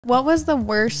What was the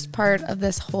worst part of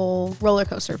this whole roller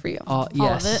coaster for you? Oh,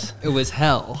 yes. It was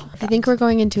hell. I think we're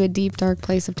going into a deep, dark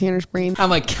place of Tanner's brain. I'm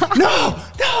like, no.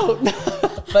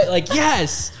 But like,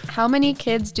 yes. How many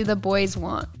kids do the boys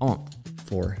want? Oh,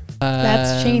 4.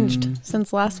 That's changed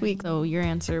since last week. So your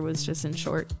answer was just in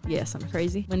short, yes, I'm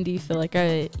crazy. When do you feel like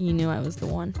you knew I was the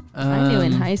one? I knew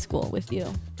in high school with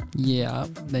you. Yeah.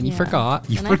 Then you forgot.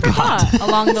 I forgot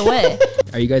along the way.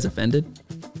 Are you guys offended?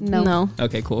 No.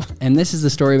 Okay, cool. And this is the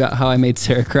story about how I made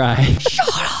Sarah cry.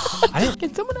 Shut up.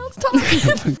 Can someone else talk?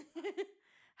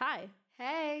 Hi.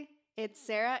 Hey, it's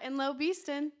Sarah and Lo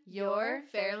Beeston, your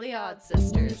Fairly Odd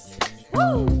Sisters.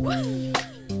 Woo!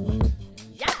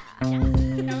 Yeah.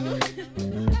 Please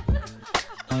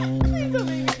don't make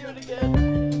me do it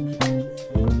again.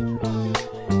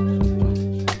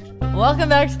 Welcome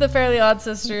back to the Fairly Odd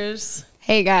Sisters.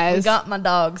 Hey guys. We got my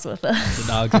dogs with us. The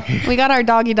dogs are here. We got our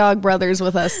doggy dog brothers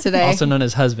with us today. Also known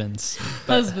as husbands.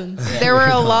 Husbands. Yeah, there were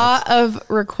a lot of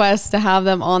requests to have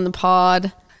them on the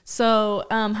pod. So,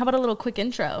 how about a little quick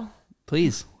intro?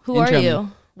 Please. Who are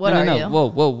you? What are you?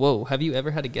 Whoa. Have you ever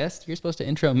had a guest? You're supposed to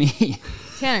intro me.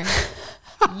 Tanner,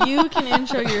 you can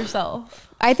intro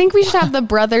yourself. I think we should have the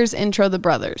brothers intro the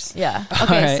brothers. Yeah.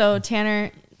 Okay, right. So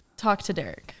Tanner, talk to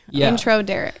Derek. Yeah. Intro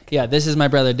Derek. Yeah, this is my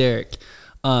brother Derek.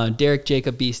 Derek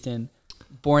Jacob Beeston,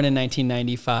 born in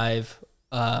 1995.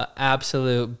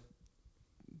 Absolute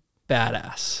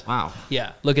badass. Wow.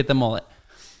 Yeah, look at the mullet.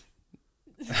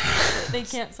 They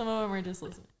can't. Some of them are just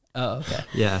listening. Oh, okay.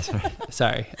 Yeah, sorry.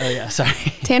 Sorry. Oh, yeah, sorry.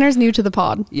 Tanner's new to the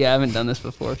pod. Yeah, I haven't done this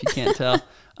before, if you can't tell.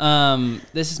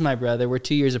 This is my brother. We're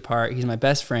 2 years apart. He's my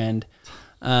best friend.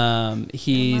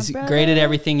 He's great at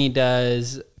everything he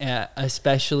does,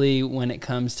 especially when it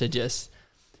comes to just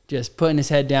putting his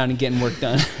head down and getting work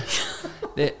done.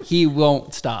 He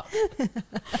won't stop.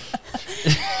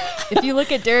 If you look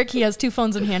at Derek, he has 2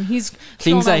 phones in hand. He's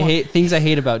Things I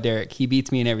hate about Derek. He beats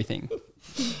me in everything.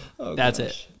 Oh, That's gosh.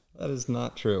 it. That is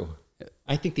not true.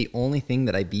 I think the only thing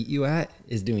that I beat you at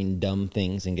is doing dumb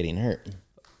things and getting hurt.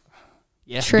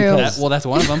 Yeah, True. That's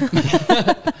one of them.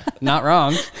 Not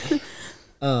wrong.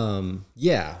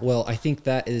 Yeah, well, I think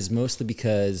that is mostly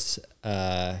because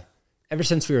ever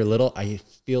since we were little, I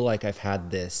feel like I've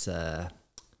had this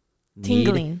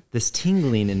Tingling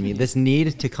in me, this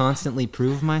need to constantly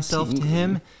prove myself to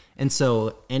him. And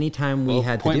so anytime we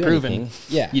had to do anything,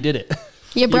 you did it.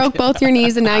 You broke both your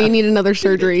knees and now you need another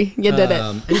surgery. You did it.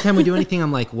 Anytime we do anything,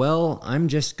 I'm like, well, I'm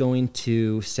just going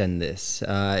to send this.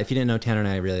 If you didn't know, Tanner and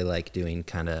I really like doing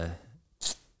kind of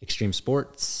extreme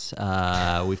sports.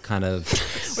 We've kind of...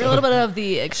 We're a little bit of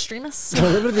the extremists.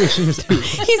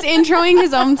 He's introing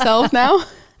his own self now.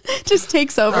 Just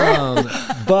takes over.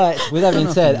 But with that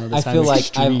being said, I feel like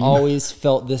extreme. I've always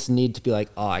felt this need to be like,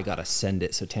 oh, I got to send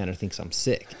it so Tanner thinks I'm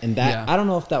sick. And that, I don't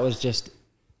know if that was just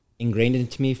ingrained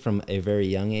into me from a very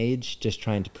young age, just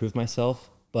trying to prove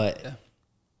myself, but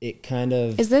it kind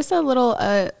of... Is this a little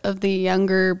of the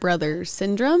younger brother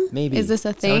syndrome? Maybe. Is this a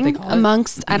that what thing they call it?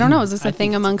 amongst, I don't know, is this a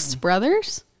thing amongst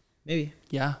brothers? Maybe.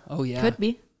 Yeah. Oh, yeah. Could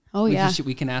be. Oh, yeah.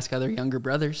 We can ask other younger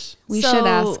brothers. We should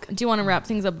ask. Do you want to wrap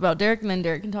things up about Derek, and then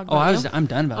Derek can talk about you? I'm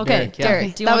done about Okay, Derek. Yeah.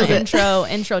 Derek, do you want to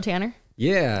intro Tanner?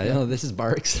 Yeah, no, this is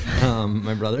Barks,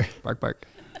 my brother. Bark.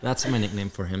 That's my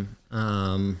nickname for him.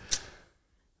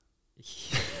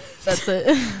 That's it.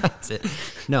 That's it.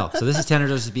 No, so this is Tanner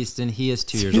Joseph Beeston. He is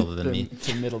 2 years older than me.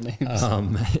 The middle names.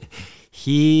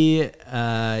 He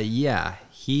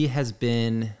has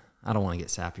been... I don't want to get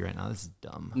sappy right now. This is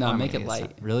dumb. No, Why am I make gonna it get light.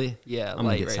 sappy? Really? Yeah, I'm going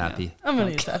light to get right sappy. I'm going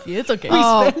to get happy. It's okay.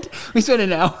 We spent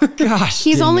an hour. Gosh.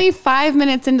 He's only 5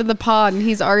 minutes into the pod and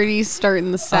he's already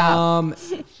starting the sap.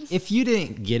 If you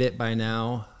didn't get it by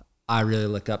now, I really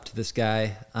look up to this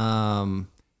guy. And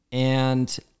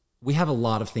we have a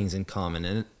lot of things in common.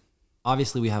 And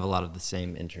obviously we have a lot of the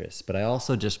same interests. But I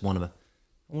also just want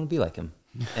to be like him.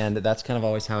 And that's kind of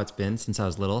always how it's been since I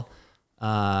was little.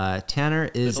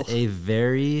 Tanner is a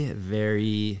very,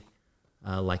 very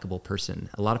likable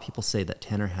person. A lot of people say that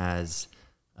Tanner has...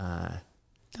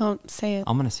 Don't say it.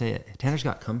 I'm going to say it. Tanner's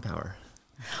got cum power.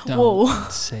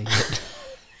 Don't say it.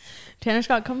 Tanner's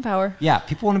got cum power. Yeah,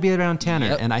 people want to be around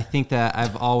Tanner, and I think that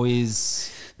I've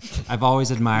always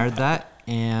admired that,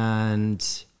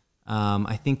 and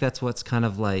I think that's what's kind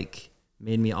of like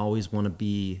made me always want to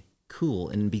be cool,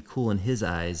 and be cool in his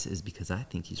eyes is because I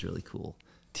think he's really cool.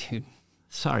 Dude.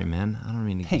 Sorry, man. I don't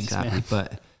mean to be sappy, man.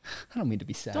 but I don't mean to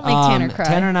be sad. Don't make Tanner cry.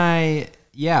 Tanner and I,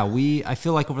 I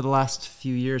feel like over the last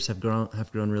few years have grown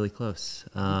really close.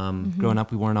 Growing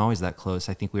up, we weren't always that close.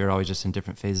 I think we were always just in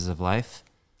different phases of life.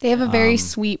 They have a very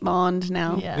sweet bond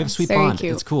now. Yeah. We have a sweet Very bond.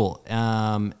 cute. It's cool.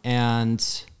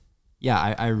 And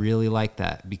yeah, I really like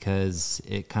that because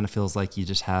it kind of feels like you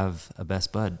just have a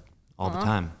best bud all the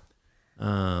time.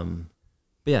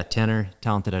 But yeah, Tanner,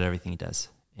 talented at everything he does,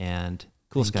 and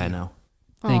coolest guy I know.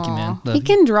 Thank you, man. Love He you.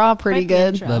 can draw pretty Might be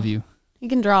a good. show. Love you. He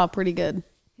can draw pretty good.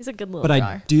 He's a good little But I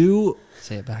drawer. do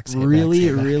Say it back.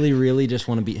 really just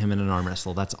want to beat him in an arm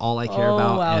wrestle. That's all I care Oh,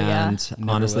 about. wow, yeah. And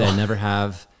Never honestly, will. I never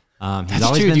have. He's That's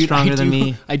always true, been dude. stronger than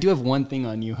me. I do have one thing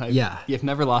on you. Yeah. I've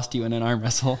never lost you in an arm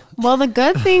wrestle. Well, the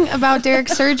good thing about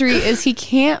Derek's surgery is he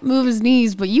can't move his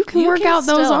knees, but you can You work can out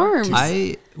those still. arms.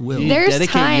 I will. You There's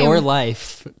dedicate time. your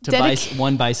life to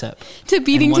one bicep. to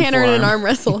beating and one Tanner in an forearm. arm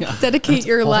wrestle. Dedicate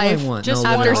your all I life want. Just No,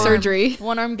 after literally. surgery.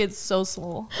 One arm gets so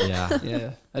swole. Yeah. Yeah,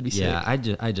 that'd be sick. Yeah.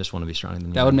 I just want to be stronger than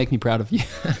you. That would make me proud of you.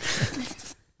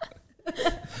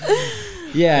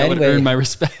 Yeah. That would Anyway. earn my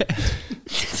respect.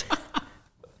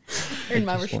 In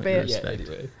my just want your respect. respect.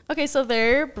 Anyway. Okay, so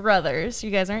they're brothers.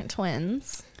 You guys aren't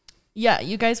twins. Yeah,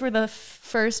 you guys were the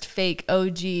first fake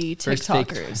OG First fake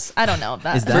TikTokers. I don't know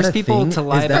that. Is that First a people thing? to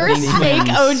lie Is about that a First being thing?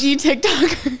 fake OG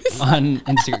TikTokers. on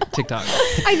Instagram, TikTok.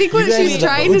 I think what guys are she's the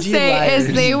trying to OG say is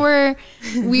liars. they were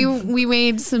we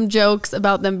made some jokes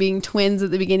about them being twins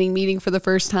at the beginning, meeting for the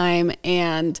first time,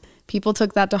 and people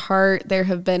took that to heart. There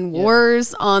have been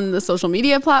wars on the social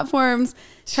media platforms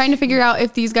trying to figure out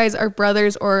if these guys are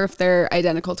brothers or if they're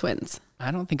identical twins. I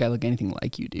don't think I look anything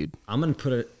like you, dude. I'm gonna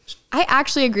put it. I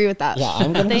actually agree with that. Yeah,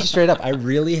 I'm gonna be straight up. I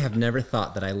really have never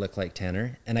thought that I look like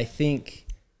Tanner, and I think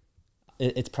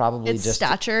it's probably it's just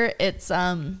stature. It's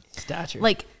Stature.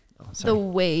 like sorry. the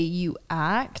way you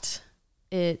act.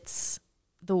 It's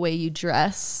the way you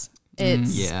dress.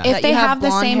 It's Yeah. that If they you have the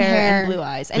blonde same hair, and blue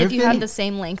eyes, and if There've you have been- the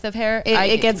same length of hair, it, I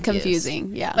it get gets confused.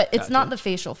 confusing. Yeah. But it's not the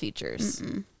facial features.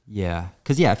 yeah,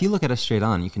 because yeah, if you look at us straight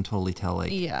on, you can totally tell.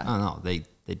 Like, Yeah. I don't know, they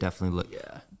definitely look.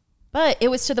 yeah. But it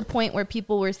was to the point where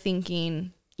people were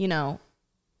thinking, you know,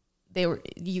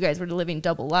 you guys were living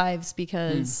double lives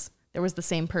because there was the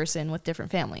same person with different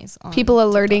families. On People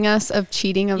alerting us of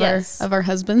cheating of Yes. our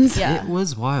husbands. Yeah. It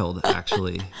was wild,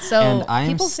 actually. So and I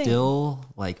am people think- still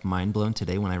like mind blown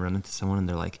today when I run into someone and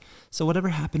they're like, "So whatever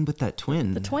happened with that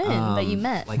twin? The twin that you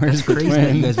met." Like Where's that's the crazy that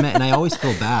twin? you guys met." And I always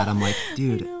feel bad. I'm like,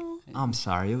 dude, I'm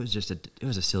sorry. It was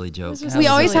a silly joke. just We That was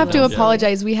always really have to little.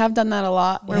 apologize. We have done that a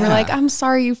lot where we're Yeah. like, I'm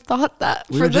sorry you thought that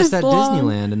We for were this just at long.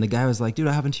 Disneyland, and the guy was like, "Dude,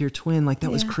 what happened to your twin? Like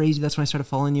that was crazy. That's when I started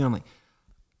following you." I'm like,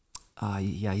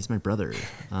 "Yeah, he's my brother."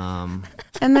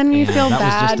 And then you And feel that was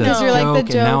bad just a because you're like the joke,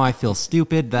 joke. and now I feel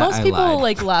stupid that Most I people lied.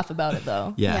 like laugh about it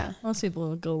though. yeah. Most people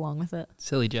will go along with it.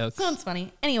 Silly jokes. Sounds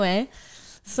funny. Anyway,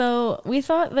 so we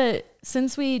thought that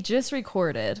since we just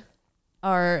recorded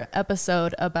our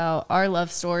episode about our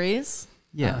love stories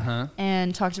Yeah. Uh-huh.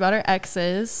 and talked about our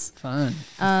exes, Fun.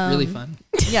 Really fun.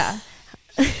 yeah,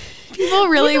 People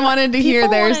really wanted to hear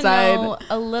people their wanna side. know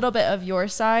a little bit of your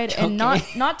side and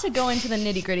not to go into the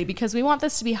nitty gritty because we want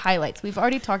this to be highlights. We've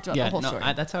already talked about Yeah, the whole no, story.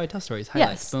 that's how I tell stories.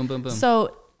 Highlights. Yes. Boom, boom, boom.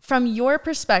 So from your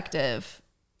perspective,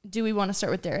 do we want to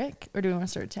start with Derek or do we want to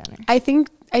start with Tanner? I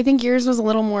think yours was a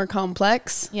little more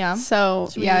complex. Yeah. So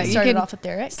Should we yeah, you start could it off with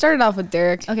Derek? start it off with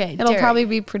Derek. Okay, It'll Derek. probably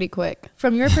be pretty quick.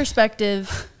 From your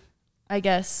perspective, I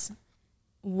guess,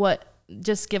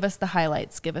 just give us the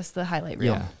highlights. Give us the highlight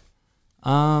reel. Yeah.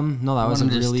 No, that I was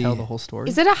want a to just really tell the whole story.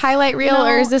 Is it a highlight reel know,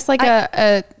 or is this like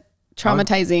a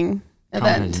traumatizing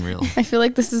event? traumatizing reel. I feel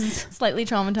like this is Slightly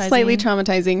traumatizing. slightly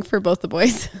traumatizing for both the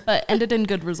boys. but ended in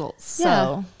good results. Yeah.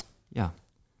 So Yeah.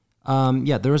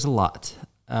 Yeah, there was a lot.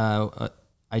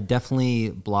 I definitely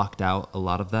blocked out a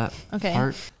lot of that Okay.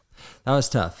 part. That was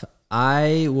tough.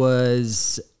 I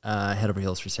was head over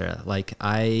heels for Sarah. Like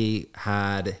I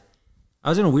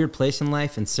was in a weird place in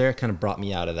life and Sarah kind of brought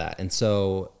me out of that. And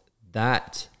so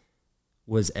that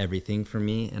was everything for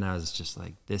me. And I was just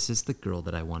like, this is the girl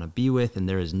that I want to be with. And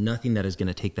there is nothing that is going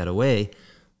to take that away.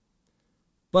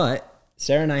 But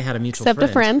Sarah and I had a mutual Except a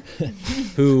friend.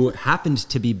 who happened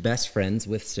to be best friends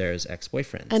with Sarah's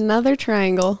ex-boyfriend. Another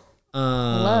triangle.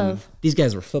 Love. These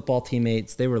guys were football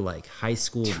teammates. They were like high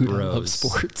school Dude, I bros. love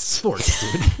sports.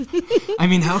 Sports, dude. I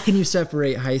mean, how can you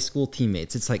separate high school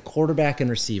teammates? It's like quarterback and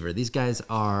receiver. These guys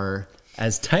are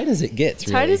as tight as it gets.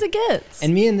 tight really. as it gets.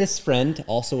 And me and this friend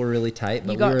also were really tight.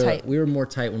 But You got tight. We were more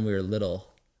tight when we were little.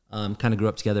 Kind of grew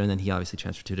up together, and then he obviously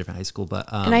transferred to a different high school. But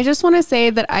And I just want to say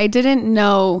that I didn't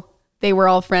know they were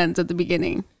all friends at the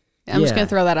beginning. I'm just Yeah. going to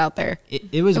throw that out there.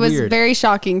 it was weird. very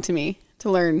shocking to me to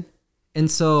learn. And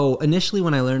so initially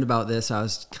when I learned about this, I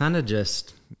was kind of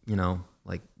just,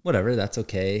 like, whatever, that's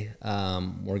okay.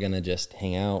 We're going to just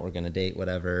hang out. We're going to date,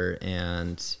 whatever.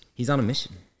 And he's on a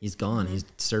mission. He's gone. He's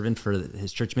serving for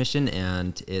his church mission,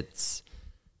 and it's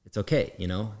okay, You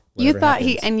whatever thought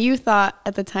happens. you thought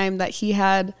at the time that he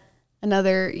had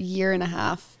another year and a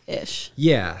half ish.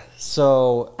 Yeah.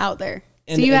 So out there.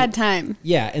 So and, you and, had time.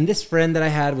 Yeah. And this friend that I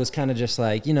had was kind of just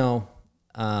like, you know,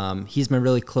 he's my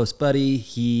really close buddy.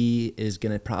 He is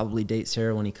going to probably date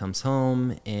Sarah when he comes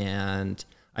home. And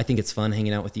I think it's fun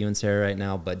hanging out with you and Sarah right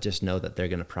now, but just know that they're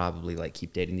going to probably like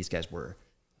keep dating. These guys were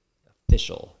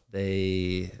official.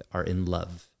 They are in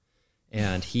love.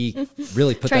 And he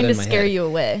really put that in my head. Trying to scare you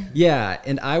away. Yeah.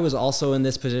 And I was also in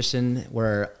this position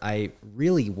where I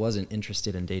really wasn't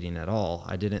interested in dating at all.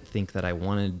 I didn't think that I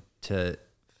wanted to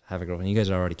have a girlfriend. You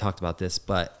guys already talked about this,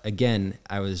 but again,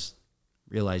 I was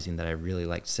realizing that I really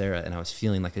liked Sarah and I was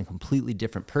feeling like a completely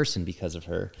different person because of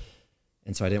her.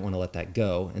 And so I didn't want to let that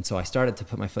go. And so I started to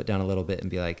put my foot down a little bit and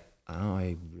be like, oh,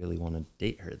 I really want to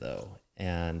date her though.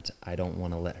 And I don't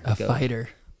want to let her go. A fighter.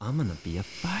 I'm going to be a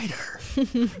fighter.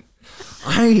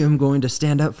 I am going to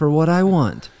stand up for what I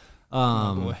want.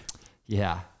 Oh boy.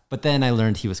 Yeah. But then I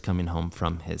learned he was coming home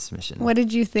from his mission. What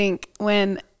did you think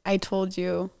when I told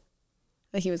you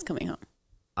that he was coming home?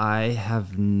 I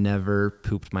have never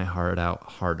pooped my heart out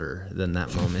harder than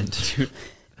that moment. Dude,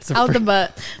 Out the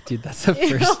butt. Dude, that's the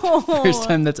first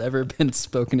time that's ever been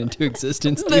spoken into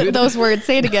existence, dude. Those words.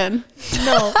 Say it again.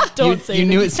 No, don't say You it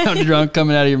knew again. it sounded wrong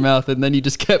coming out of your mouth, and then you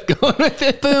just kept going with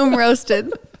it. Boom,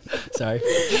 roasted. Sorry.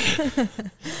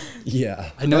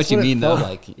 Yeah. I know what you mean, though. though.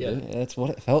 Like, yeah. That's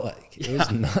what it felt like. It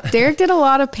was not. Derek did a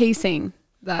lot of pacing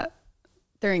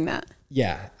during that.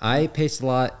 Yeah, I paced a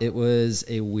lot. It was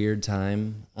a weird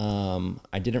time.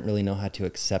 I didn't really know how to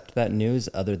accept that news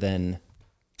other than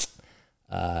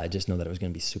I just know that it was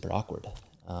going to be super awkward.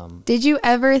 Did you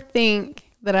ever think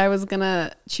that I was going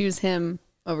to choose him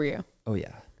over you? Oh,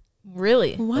 yeah.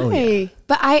 Really? Why? Oh,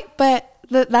 yeah.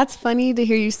 But that's funny to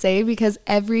hear you say, because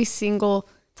every single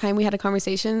time we had a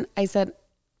conversation, I said,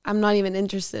 I'm not even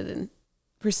interested in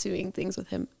pursuing things with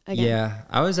him again. Yeah,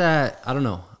 I don't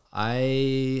know.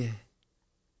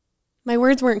 My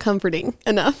words weren't comforting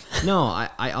enough. No,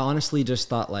 I honestly just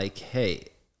thought like, hey,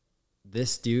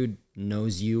 this dude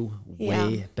knows you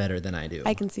way better than I do.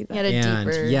 I can see that. You had a And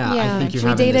deeper. yeah, I think you're we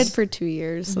having dated this, for 2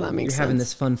 years, so that makes you're sense. having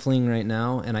this fun fling right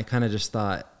now. And I kind of just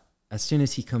thought, as soon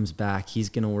as he comes back, he's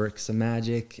going to work some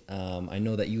magic. I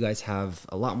know that you guys have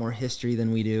a lot more history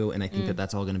than we do. And I think that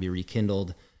that's all going to be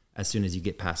rekindled as soon as you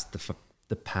get past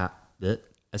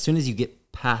as soon as you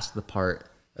get past the part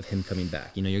of him coming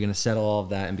back. You know, you're going to settle all of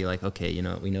that and be like, okay, you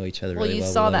know, we know each other Well, really you well.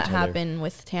 We saw love that each other. happen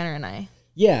with Tanner and I.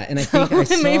 Yeah, and I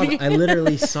think I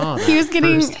literally saw that. he was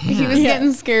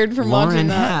getting scared from watching Lauren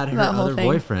that, had her that whole other thing.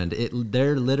 boyfriend.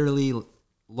 They're literally,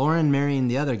 Lauren marrying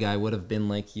the other guy would have been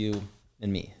like you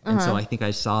and me. And so I think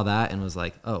I saw that and was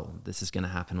like, oh, this is going to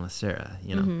happen with Sarah,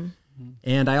 you know?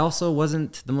 And I also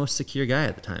wasn't the most secure guy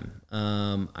at the time.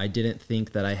 I didn't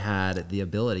think that I had the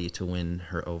ability to win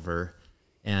her over.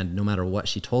 And no matter what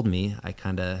she told me, I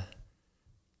kind of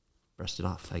brushed it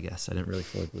off, I guess. I didn't really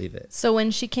fully believe it. So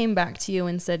when she came back to you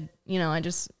and said, you know,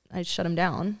 I shut him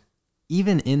down.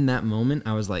 Even in that moment,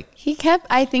 I was like,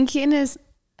 I think in his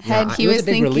head, yeah, he it was was a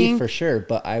big thinking, relief for sure,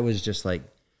 but I was just like,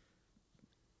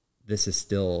 this is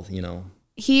still, you know.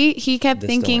 he kept This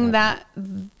thinking still that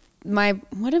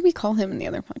what did we call him in the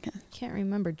other podcast? Can't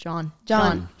remember. John.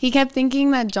 He kept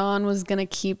thinking that John was going to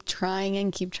keep trying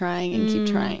and keep trying and keep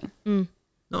trying.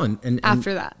 No, and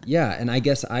After that. Yeah, and I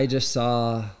guess I just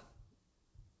saw,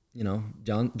 you know,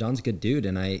 John's a good dude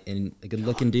and a good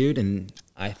looking dude, and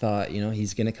I thought, you know,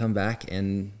 he's gonna come back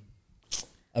and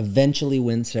eventually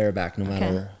win Sarah back no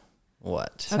matter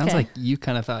what. Sounds like you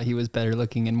kind of thought he was better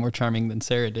looking and more charming than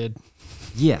Sarah did.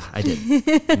 Yeah, I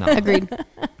did. No. Agreed.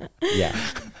 Yeah.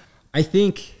 I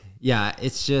think, yeah,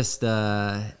 it's just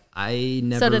I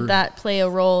never. So did that play a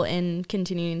role in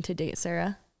continuing to date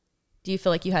Sarah? Do you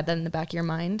feel like you had that in the back of your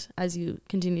mind as you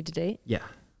continued to date? Yeah.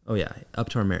 Oh yeah, up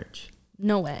to our marriage.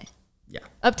 No way. Yeah.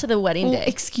 Up to the wedding day.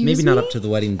 Excuse Maybe me? not up to the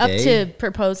wedding Up day. to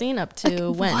proposing, up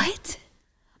to when? What?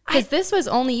 Because this was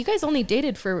you guys only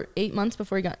dated for 8 months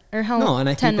before you got, or how? No, and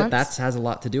I 10 think that months? has a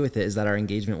lot to do with it, is that our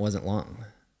engagement wasn't long.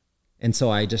 And so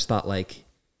I just thought like,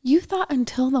 You thought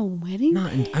until the wedding?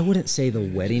 I wouldn't say the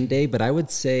wedding day, but I would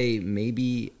say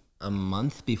maybe a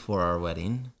month before our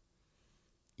wedding.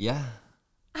 Yeah.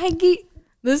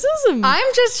 This is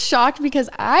I'm just shocked because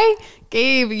I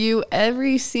gave you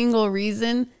every single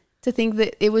reason to think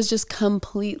that it was just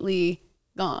completely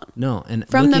gone. No, and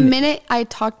From the minute I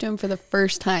talked to him for the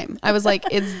first time, I was like,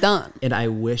 it's done. And I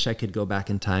wish I could go back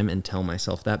in time and tell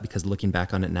myself that, because looking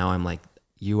back on it now, I'm like,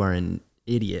 you are an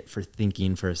idiot for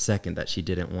thinking for a second that she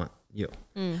didn't want you.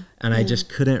 And I just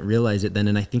couldn't realize it then.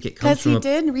 And I think it comes Because from he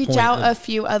did reach out a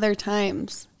few other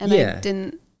times and I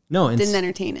didn't no, and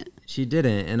entertain it. she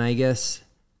didn't. And I guess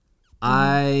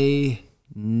I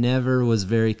never was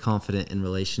very confident in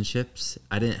relationships.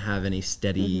 I didn't have any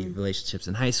steady relationships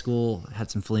in high school. I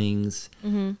had some flings.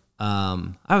 I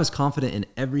was confident in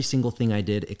every single thing I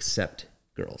did except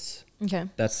girls. Okay.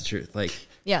 That's the truth. Like,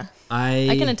 Yeah.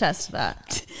 I can attest to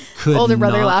that. could Older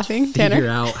brother not laughing, figure Tanner.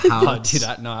 out how Oh, dude,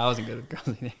 I wasn't good at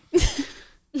girls either.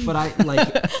 but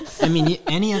I mean,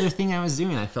 any other thing I was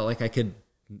doing, I felt like I could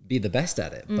be the best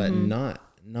at it, but not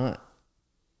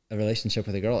a relationship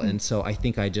with a girl. And so I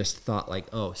think I just thought like,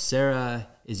 oh, Sarah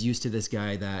is used to this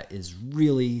guy that is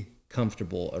really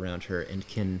comfortable around her and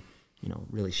can, you know,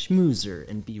 really schmooze her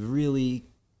and be really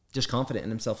just confident in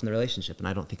himself in the relationship. And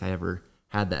I don't think I ever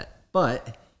had that.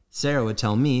 But Sarah would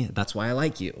tell me, that's why I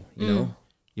like you. You know,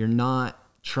 you're not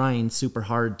trying super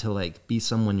hard to like be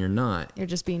someone you're not. You're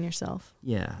just being yourself.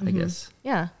 Yeah, I guess.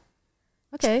 Yeah.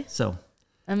 Okay. So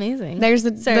Amazing. There's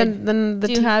the, Sarah,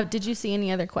 the did you see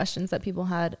any other questions that people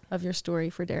had of your story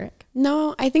for Derek?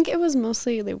 No, I think it was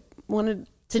mostly they wanted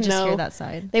to Just know. hear that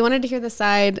side. They wanted to hear the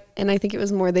side, and I think it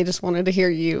was more they just wanted to hear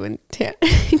you and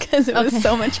because it was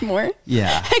so much more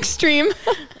yeah. extreme.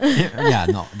 Yeah,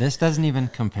 no, this doesn't even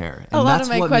compare. A And lot that's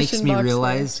of my what makes question me box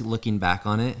realize, looking back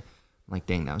on it, like,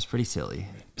 dang, that was pretty silly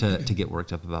to get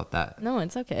worked up about that. No,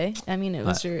 it's okay. I mean, it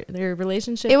was their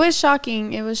relationship. It was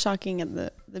shocking. It was shocking at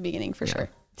the beginning for sure.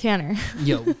 Tanner.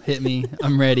 Yo, hit me.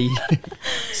 I'm ready.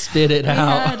 Spit it We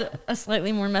out. had a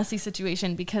slightly more messy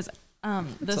situation because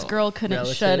this all girl couldn't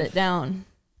relative. shut it down.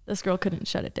 This girl couldn't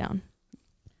shut it down.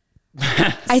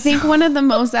 I think one of the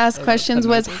most asked questions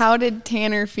was how did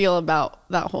Tanner feel about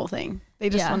that whole thing? They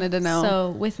just wanted to know. So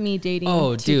with me dating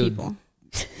Oh, two dude. people.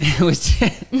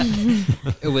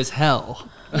 It was hell.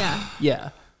 Yeah. Yeah.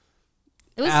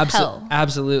 It was hell.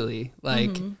 Absolutely.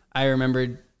 Like, I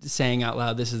remembered saying out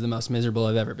loud, this is the most miserable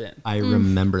I've ever been. I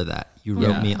remember that. You wrote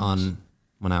Yeah. me on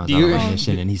when I was Do out you- on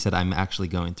mission, and he said, I'm actually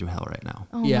going through hell right now.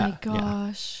 Oh Yeah. my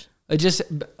gosh. It just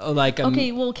like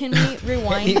Okay, well, can we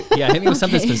rewind? hit me with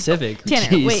something Okay. specific. Tanner,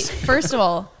 Jeez. wait. First of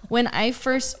all, when I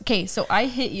first so I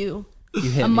hit you You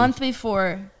hit a me. month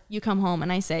before you come home,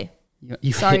 and I say,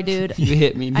 You Sorry, hit- dude. You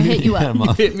hit me. I hit you up.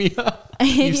 You hit me up. I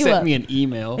hit you sent up. me an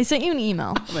email. I sent you an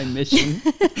email. My mission.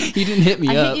 You didn't hit me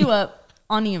I up. hit you up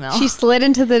on email. she slid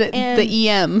into And- the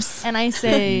EMs. and I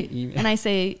say,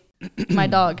 Email. my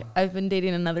dog, I've been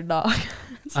dating another dog.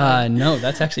 So No,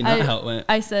 that's actually not how it went.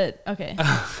 I said, okay.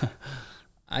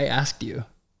 I asked you.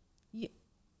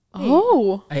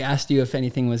 Oh, I asked you if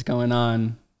anything was going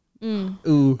on. Ooh.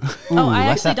 Oh, I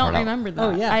left actually that don't part out. remember that.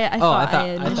 Oh yeah. I thought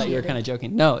I thought you were kind of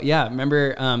joking. No, yeah.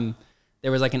 Remember,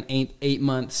 there was like an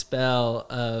 8-month spell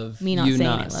of Me not you saying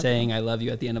I not love saying I love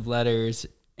you at the end of letters,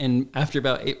 and after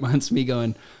about 8 months, me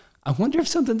going, I wonder if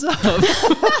something's up.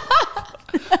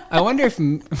 I wonder if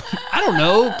I don't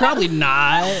know. Probably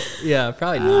not. Yeah,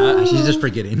 probably not. She's just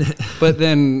forgetting it. But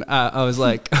then I was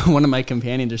like, one of my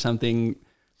companions or something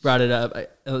brought it up.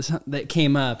 That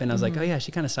came up, and I was like, oh yeah,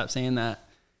 she kind of stopped saying that.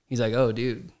 He's like, oh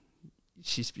dude,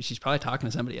 she's probably talking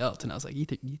to somebody else. And I was like, you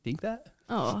think that?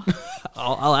 Oh,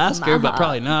 I'll ask her, but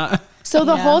probably not. so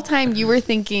the Yeah. whole time you were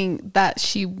thinking that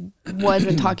she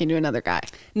wasn't talking to another guy.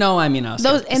 No, I mean I was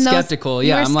Those skeptical. You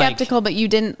Yeah, were I'm skeptical, but you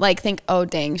didn't like think, oh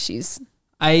dang, she's.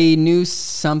 I knew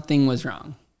something was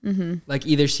wrong. Like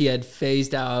either she had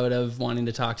phased out of wanting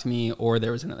to talk to me, or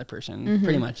there was another person.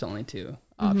 Pretty much the only two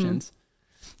options.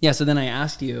 Yeah. So then I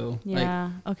asked you,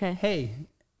 yeah. Okay. like, hey,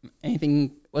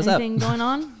 anything? What's Anything up? going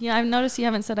on? Yeah, I've noticed you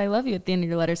haven't said I love you at the end of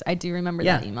your letters. I do remember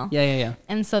Yeah. that email. Yeah.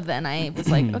 And so then I was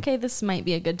like, okay, this might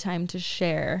be a good time to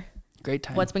share Great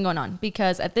time. what's been going on.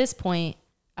 Because at this point,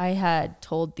 I had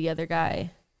told the other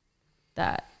guy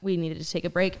that we needed to take a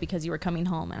break because you were coming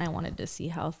home and I wanted to see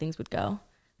how things would go.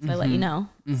 So I let you know.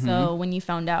 So when you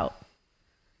found out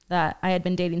that I had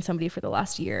been dating somebody for the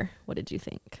last year, what did you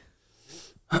think?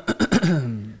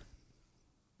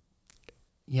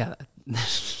 Yeah.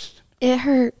 It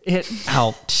hurt.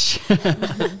 Ouch.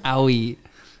 Owie.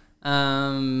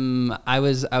 I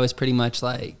was pretty much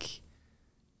like,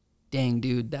 dang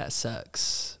dude, that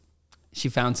sucks. She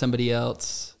found somebody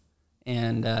else,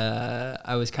 and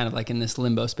I was kind of like in this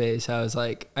limbo space. I was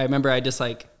like, I remember I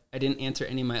didn't answer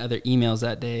any of my other emails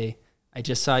that day. I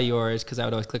just saw yours because I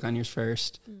would always click on yours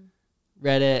first.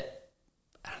 Read it.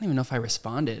 I don't even know if I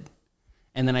responded.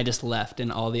 And then I just left, and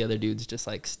all the other dudes just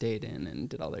like stayed in and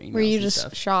did all their emails. Were you and just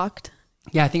stuff. shocked?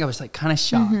 Yeah, I think I was like kind of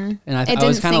shocked, and I It was didn't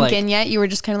kind sink of like, in yet. You were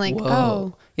just kind of like, whoa.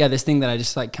 oh, Yeah, this thing that I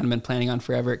just like kind of been planning on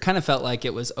forever. It kind of felt like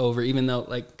it was over, even though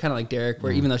like kind of like Derek,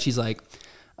 where even though she's like,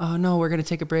 oh no, we're gonna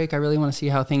take a break. I really want to see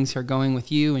how things are going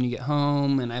with you when you get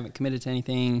home, and I haven't committed to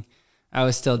anything. I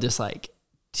was still just like,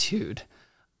 dude,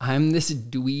 I'm this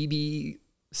dweeby,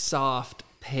 soft,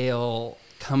 pale,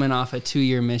 coming off a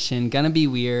 2-year mission, gonna be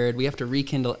weird. We have to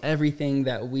rekindle everything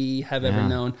that we have ever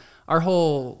known. Our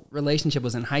whole relationship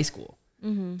was in high school.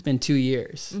 It's been 2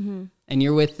 years. And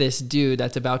you're with this dude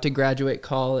that's about to graduate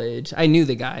college. I knew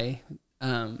the guy.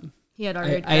 He had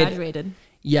already graduated.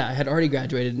 I had already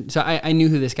graduated. So I knew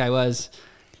who this guy was.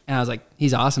 And I was like,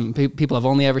 he's awesome. People have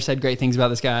only ever said great things about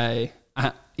this guy.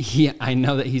 I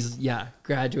know that he's,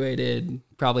 graduated,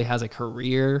 probably has a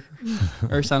career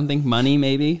or something, money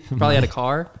maybe, probably had a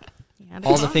car,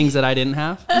 all the things that I didn't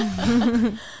have.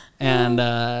 And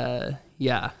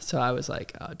so I was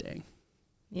like, oh, dang.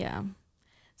 Yeah.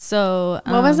 So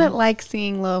what was it like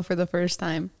seeing Lo for the first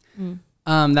time?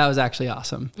 That was actually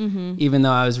awesome. Even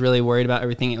though I was really worried about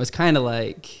everything, it was kind of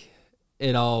like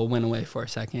it all went away for a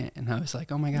second, and I was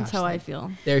like, oh my gosh. That's how I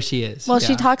feel. There she is. Well,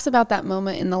 she talks about that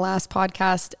moment in the last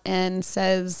podcast and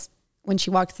says when she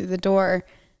walked through the door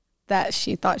that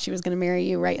she thought she was going to marry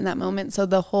you right in that moment. So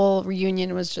the whole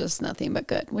reunion was just nothing but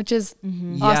good, which is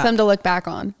awesome to look back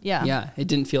on. Yeah. Yeah. It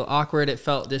didn't feel awkward. It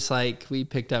felt just like we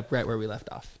picked up right where we left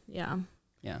off. Yeah.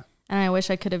 Yeah. And I wish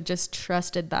I could have just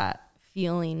trusted that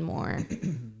feeling more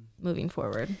moving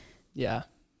forward. Yeah.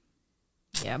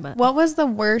 Yeah, but what was the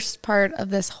worst part of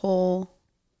this whole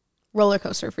roller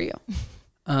coaster for you?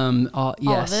 All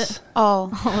of it.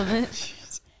 All of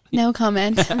it. No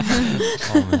comment.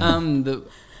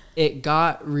 It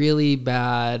got really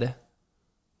bad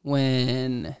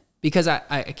because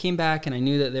I came back and I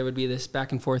knew that there would be this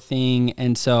back and forth thing,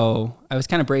 and so I was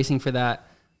kind of bracing for that.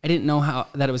 I didn't know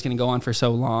that it was going to go on for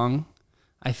so long.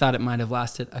 I thought it might have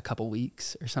lasted a couple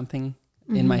weeks or something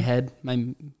in my head,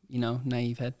 my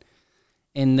naive head.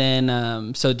 And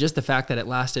then, so just the fact that it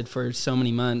lasted for so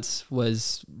many months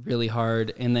was really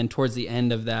hard. And then towards the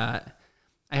end of that,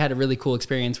 I had a really cool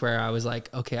experience where I was like,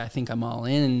 okay, I think I'm all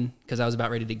in, because I was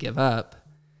about ready to give up.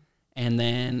 And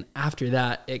then after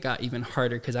that, it got even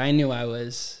harder because I knew I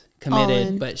was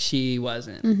committed, but she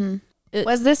wasn't.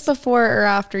 Was this before or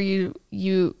after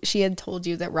she had told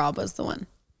you that Rob was the one?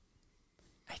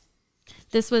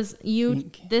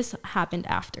 This happened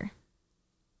after.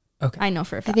 Okay. I know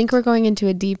for a fact. I think we're going into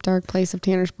a deep, dark place of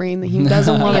Tanner's brain that he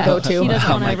doesn't want to go to. He doesn't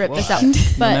want to rip this out.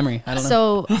 But no memory. I don't know.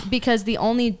 So, because the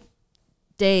only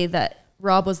day that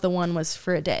Rob was the one was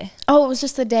for a day. Oh, it was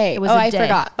just a day. It was a day. I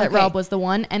forgot. That Rob was the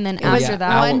one. And then after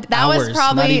that, that was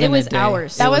probably, it was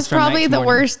hours. That was probably the morning.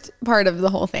 worst part of the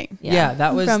whole thing. Yeah,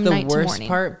 that was From the night to worst morning.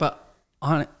 part, but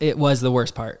it was the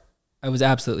worst part. I was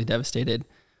absolutely devastated.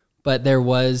 But there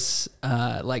was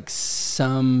like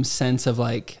some sense of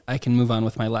like I can move on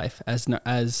with my life, as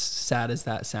sad as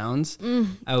that sounds.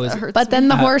 I was, but then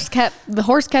the horse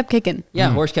kept kicking. Yeah,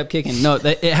 horse kept kicking. No,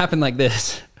 it happened like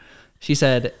this. She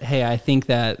said, "Hey, I think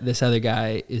that this other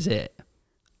guy is it."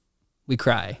 We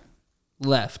cry,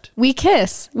 left. We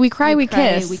kiss. We cry. We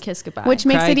kiss. We kiss goodbye. Which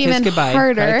makes it even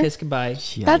harder. Cry, kiss goodbye.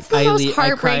 That's the most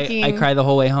heartbreaking. I cry the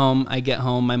whole way home. I get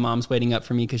home. My mom's waiting up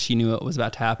for me because she knew it was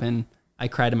about to happen. I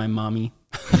cried to my mommy.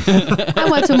 I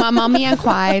went to my mommy and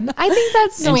cried. I think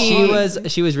that's sweet.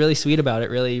 And she was really sweet about it,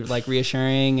 really like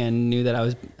reassuring, and knew that I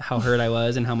was how hurt I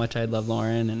was and how much I loved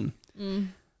Lauren.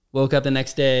 And woke up the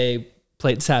next day,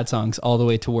 played sad songs all the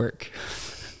way to work.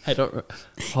 I don't.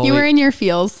 You were in your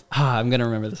feels. I'm gonna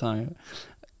remember the song.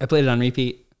 I played it on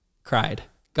repeat. Cried.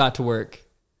 Got to work.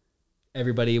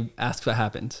 Everybody asks what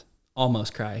happened.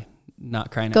 Almost cry.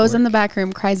 Not crying. Goes in the back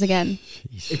room, cries again.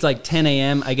 It's like 10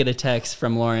 a.m. I get a text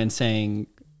from Lauren saying,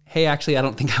 "Hey, actually, I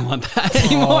don't think I want that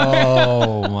anymore."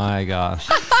 Oh my gosh.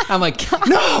 I'm like,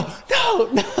 no.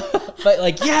 But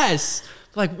like, yes.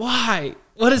 Like, why?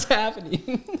 What is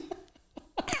happening?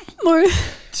 Lauren.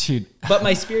 Dude. But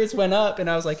my spirits went up and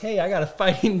I was like, hey, I got a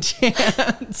fighting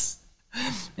chance.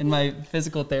 In my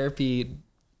physical therapy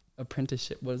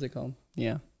apprenticeship, what is it called?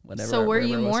 Yeah. Whatever. So were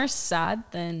you more sad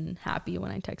than happy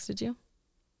when I texted you?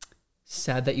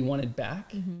 Sad that you wanted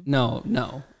back?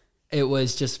 No. It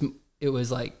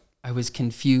was like I was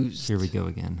confused. Here we go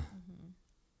again.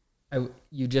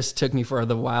 You just took me for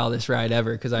the wildest ride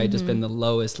ever because I had just been the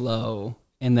lowest low.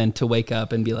 And then to wake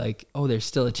up and be like, oh, there's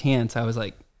still a chance. I was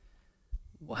like,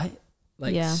 what?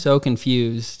 Like so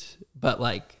confused, but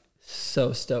like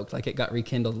so stoked. Like it got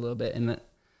rekindled a little bit.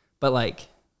 But like,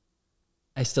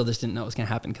 I still just didn't know it was going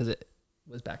to happen because it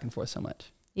was back and forth so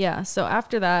much. Yeah. So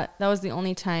after that was the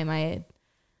only time I had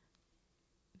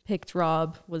picked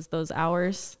Rob, was those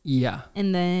hours. Yeah.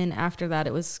 And then after that,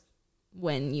 it was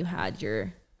when you had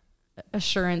your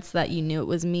assurance that you knew it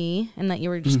was me and that you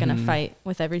were just going to fight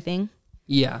with everything.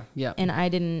 Yeah. Yeah. And I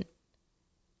didn't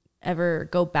ever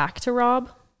go back to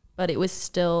Rob, but it was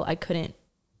still, I couldn't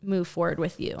move forward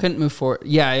with you. Couldn't move forward.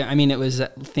 Yeah. I mean, it was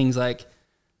things like,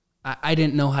 I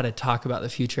didn't know how to talk about the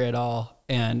future at all.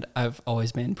 and I've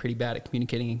always been pretty bad at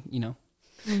communicating,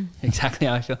 exactly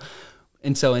how I feel.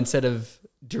 And so instead of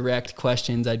direct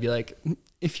questions, I'd be like,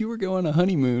 if you were going on a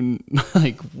honeymoon,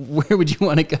 like, where would you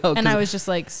want to go? And I was just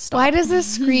like, stop. Why does this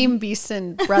scream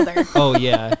Beeston brother? Oh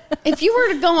yeah. If you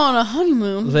were to go on a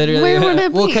honeymoon, Literally. where would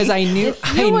it be? Well, because I knew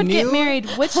If you would get married,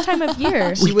 which time of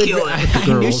year? she would. kill it with I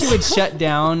the knew girls. she would shut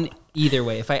down either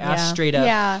way. If I asked Yeah. straight up,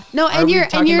 Yeah. No, "Are and we you're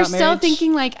talking about still marriage?"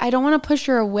 thinking like, I don't want to push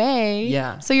her away.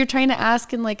 Yeah. So you're trying to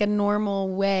ask in like a normal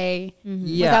way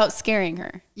Yeah. without scaring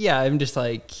her. Yeah, I'm just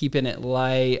like keeping it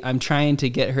light. I'm trying to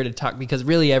get her to talk because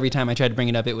really every time I tried to bring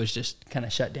it up, it was just kind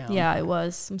of shut down. Yeah, it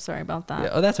was. I'm sorry about that. Yeah,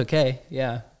 oh, that's okay.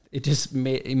 Yeah. It just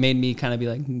made me kind of be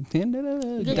like,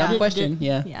 dumb question.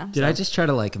 Yeah. Yeah. Did I just try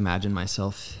to like imagine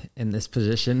myself in this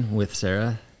position with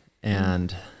Sarah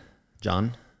and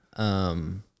John?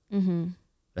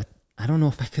 I don't know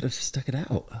if I could have stuck it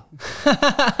out.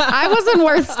 I wasn't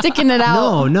worth sticking it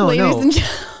out. No. ladies and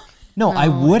gentlemen. No, I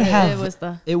would it have. was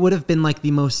It would have been like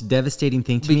the most devastating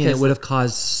thing to me, and it Because- would have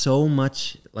caused so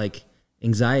much like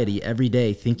anxiety every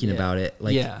day thinking about it.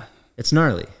 Like, Yeah. it's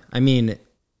gnarly. I mean,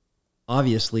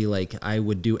 obviously, like I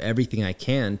would do everything I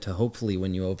can to hopefully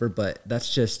win you over, but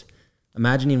that's just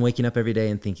imagining waking up every day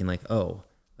and thinking like, oh,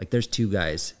 like there's two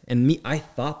guys, and me. I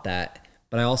thought that,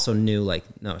 but I also knew like,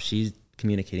 no, she's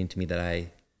communicating to me that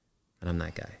I'm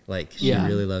that guy. Like she Yeah.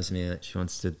 really loves me. That she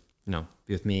wants to,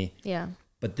 be with me. Yeah.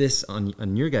 But this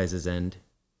on your guys' end,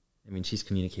 I mean, she's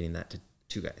communicating that to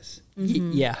two guys,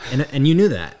 Yeah. and you knew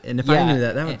that. And if I Yeah. knew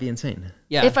that, that would be insane.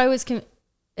 Yeah. If I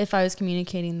was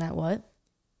communicating that what?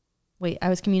 Wait, I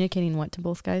was communicating what to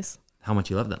both guys? How much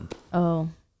you love them. Oh.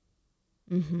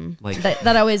 Like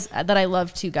that I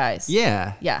love two guys.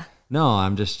 yeah. Yeah. No,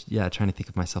 I'm just trying to think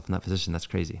of myself in that position. That's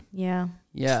crazy. Yeah.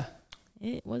 Yeah.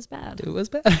 It was bad. It was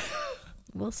bad.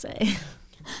 We'll say.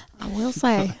 I will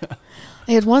say,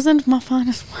 it wasn't my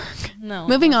finest work. No.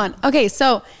 Moving on. Okay,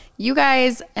 so you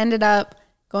guys ended up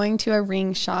going to a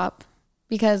ring shop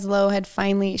because Lo had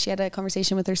she had a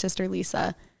conversation with her sister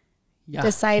Lisa, Yeah.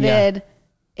 decided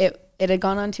it had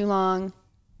gone on too long,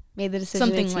 made the decision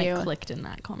Something it's like you. clicked in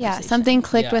that conversation. Yeah, something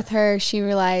clicked Yeah. with her. She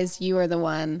realized you are the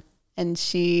one, and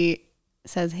she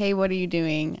says, "Hey, what are you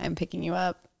doing? I'm picking you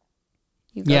up."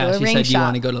 You go Yeah. to a She ring said, "Do you shop.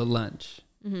 want to go to lunch?"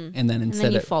 And then And then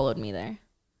instead you of, followed me there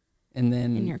and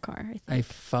then in your car, I think. I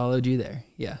followed you there.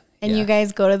 Yeah. And yeah. you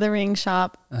guys go to the ring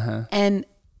shop. Uh-huh. And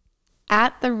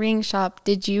at the ring shop,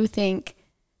 did you think,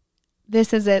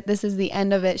 this is it, this is the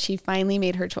end of it, she finally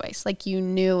made her choice? Like you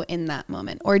knew in that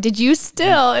moment? Or did you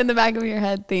still in the back of your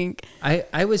head think?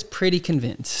 I was pretty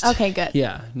convinced. Okay, good.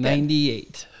 Yeah.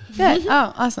 98. Good.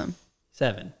 Oh, awesome.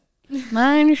 7.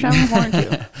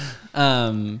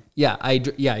 97.2.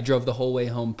 I drove the whole way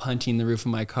home punching the roof of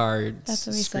my car, That's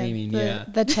what we screaming.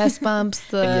 said. The chest bumps,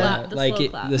 the Yeah, the like slow it,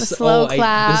 clap. The slow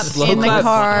clap in the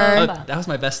car. Slow clap. That was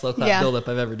my best slow clap Yeah. buildup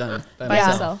I've ever done by By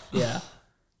myself. yourself. Yeah.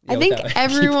 I Yeah, think without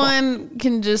everyone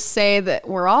can just say that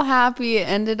we're all happy. It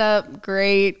ended up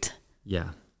great. Yeah.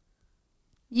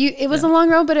 It was a long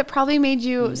road, but it probably made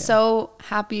you so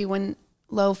happy when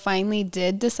Lo finally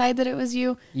did decide that it was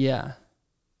you. Yeah.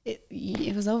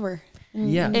 It was over.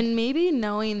 Yeah. And maybe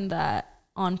knowing that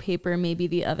on paper, maybe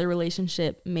the other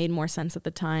relationship made more sense at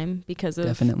the time because of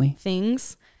Definitely.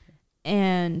 things.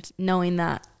 And knowing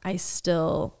that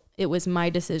it was my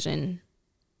decision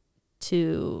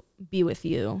to be with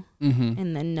you. Mm-hmm.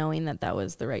 And then knowing that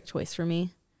was the right choice for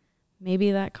me.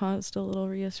 Maybe that caused a little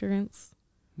reassurance.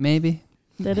 Maybe.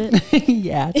 Did it?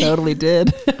 Yeah, totally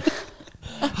did.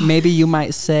 Maybe you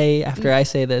might say after I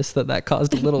say this that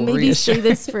caused a little Maybe reassurance. say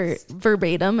this for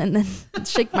verbatim and then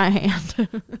shake my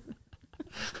hand.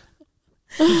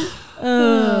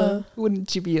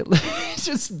 Wouldn't you be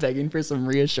just begging for some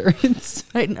reassurance?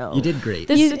 I know. You did great.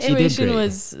 This You did situation great.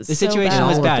 was The situation It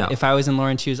was all worked bad. out. If I was in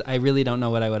Lauren's shoes, I really don't know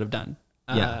what I would have done.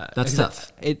 Yeah, that's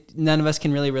because tough. None of us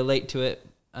can really relate to it.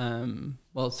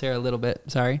 Well, Sarah a little bit,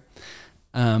 sorry.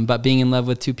 But being in love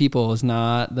with two people is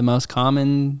not the most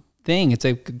common thing. It's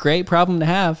a great problem to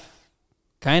have,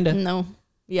 kind of. No.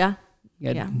 Yeah. You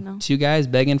got Yeah, no. two guys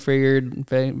begging for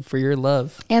your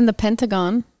love. And the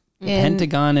Pentagon.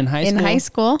 Pentagon in high school. In high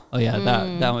school. Oh yeah,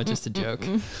 that was just a joke.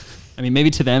 I mean, maybe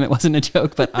to them it wasn't a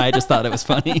joke, but I just thought it was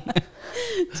funny.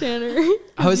 Tanner.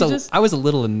 I was a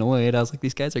little annoyed. I was like,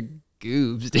 these guys are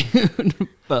goobs, dude.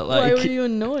 But like, Why were you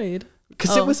annoyed?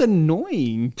 because it was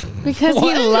annoying. Because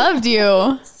he loved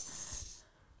you.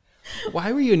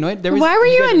 Why were you annoyed? Why were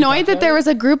you annoyed that there was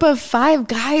a group of 5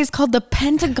 guys called the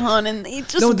Pentagon and they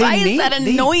just, why is that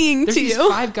annoying to you? There's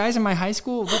 5 guys in my high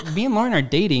school. Me and Lauren are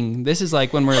dating. This is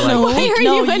like when we're like,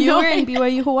 you were in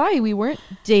BYU Hawaii. We weren't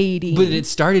dating. But it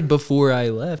started before I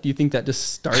left. You think that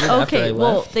just started after I left?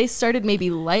 Well, they started maybe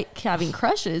like having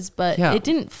crushes, but it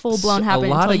didn't full blown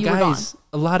happen until you were gone.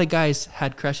 A lot of guys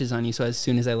had crushes on you. So as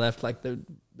soon as I left, like the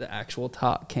actual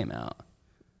talk came out.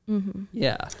 Mm-hmm.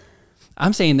 Yeah.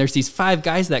 I'm saying there's these 5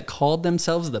 guys that called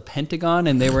themselves the Pentagon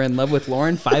and they were in love with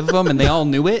Lauren, 5 of them, and they all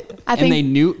knew it. They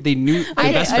knew their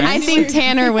best friends. I think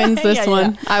Tanner wins this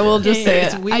one. I will just say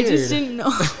it's it. weird. I just didn't know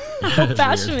how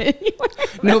passionate you were.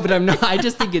 No, but I'm not. I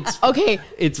just think it's okay.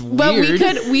 It's weird.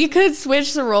 But we could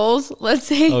switch the roles. Let's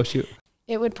say. Oh shoot.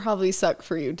 It would probably suck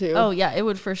for you too. Oh yeah, it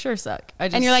would for sure suck.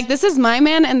 And you're like, this is my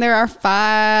man, and there are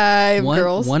 5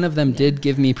 girls. One of them did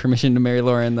give me permission to marry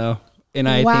Lauren though. And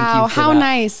I wow, thank you for how that.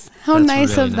 nice. How That's nice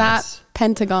really of nice. that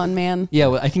Pentagon man. Yeah,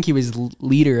 well, I think he was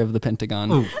leader of the Pentagon.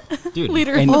 Oh, dude.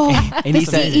 leader. And, and The he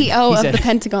said, CEO he of said, the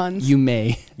Pentagons. You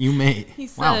may. You may. He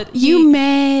said You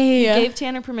may. He gave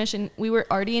Tanner permission. We were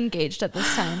already engaged at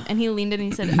this time, and he leaned in and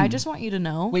he said, "I just want you to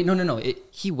know." Wait, no.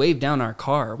 He waved down our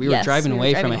car. We were Yes, driving we were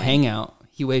away driving from a away. hangout.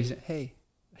 He waves, hey.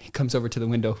 He comes over to the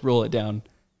window, roll it down.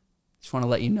 Just want to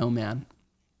let you know, man.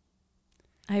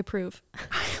 I approve.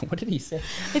 What did he say?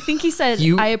 I think he said,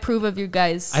 "I approve of you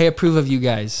guys." I approve of you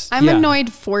guys. I'm annoyed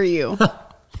for you,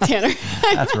 Tanner.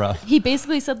 That's rough. He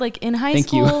basically said, like, in high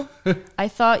Thank you. school, I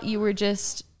thought you were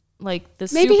just like the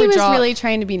Maybe super he was jock. really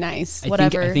trying to be nice. I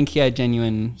think he had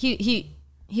genuine. He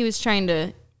was trying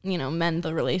to, mend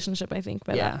the relationship. I think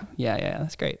by that. Yeah.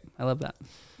 That's great. I love that.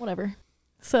 Whatever.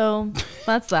 So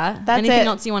that's that. That's Anything it.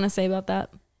 else you want to say about that?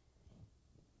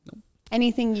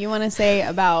 Anything you want to say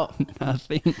about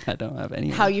Nothing. I don't have any.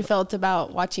 how you felt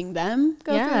about watching them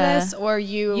go through Yeah. this, or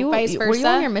you vice versa? Were you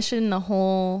on your mission the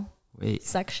whole Wait.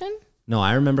 section? No,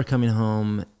 I remember coming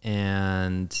home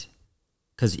and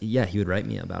because he would write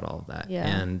me about all of that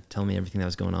and tell me everything that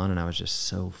was going on, and I was just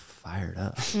so fired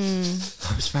up.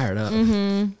 I was fired up.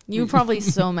 Mm-hmm. You were probably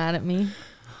so mad at me.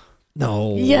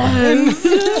 No.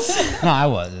 Yes. No, I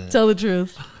wasn't. Tell the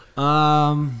truth.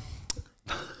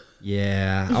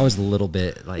 Yeah, I was a little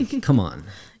bit like, come on.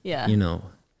 Yeah.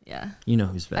 Yeah. You know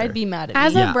who's better. I'd be mad at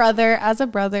as me. a brother.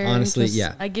 Honestly, just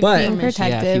yeah. I give But being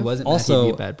protective. Yeah, if he wasn't also, he'd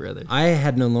be a bad brother. I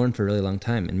had known Lauren for a really long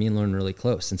time, and me and Lauren were really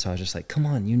close, and so I was just like, come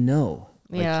on,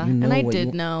 Like, Yeah. you know And I what did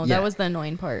you- know. Yeah. That was the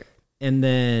annoying part. And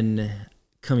then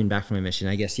coming back from my mission,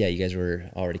 I guess, you guys were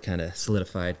already kind of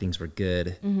solidified. Things were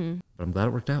good. Mm-hmm. But I'm glad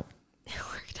it worked out. It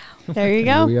worked out. There you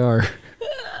Here go. we are.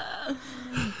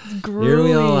 Here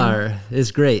we all are.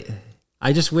 It's great.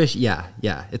 I just wish,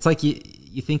 it's like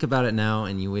you think about it now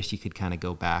and you wish you could kind of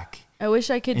go back I wish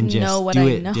I could and just know what do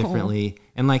I it know. differently.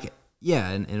 And like,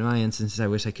 in my instance, I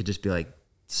wish I could just be like,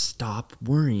 stop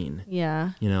worrying,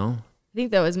 Yeah. I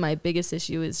think that was my biggest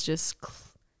issue is just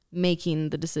making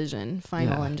the decision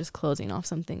final Yeah. and just closing off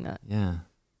something that Yeah.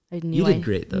 I knew You did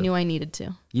great, though. knew I needed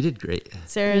to. You did great.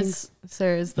 Sarah's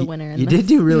the winner in You this. did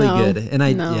do really No, good.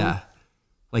 And no.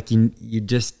 like you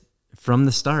just, from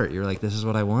the start, you're like, this is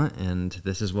what I want and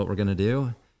this is what we're going to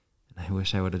do. And I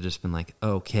wish I would have just been like,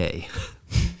 okay.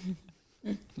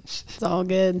 It's all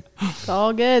good. It's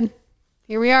all good.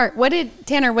 Here we are. What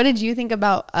did you think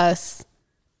about us?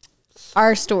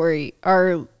 Our story,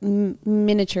 our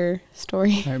miniature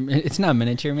story. It's not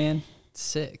miniature, man. It's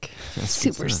sick.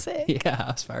 Super sick. Yeah,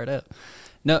 I was fired up.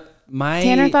 No,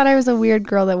 Tanner thought I was a weird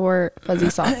girl that wore fuzzy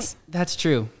socks. That's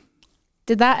true.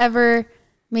 Did that ever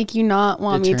make you not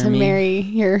want me Deter to me? marry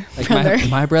your Like brother?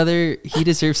 my brother, he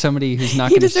deserves somebody who's not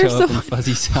He going to show deserves up in someone-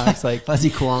 fuzzy socks. Like Fuzzy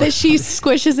koala. that she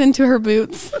squishes into her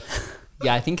boots.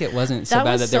 Yeah, I think it wasn't so That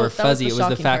bad was that they were that was fuzzy. the It was the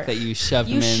shocking fact part. that you shoved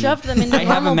You them in. shoved them in your I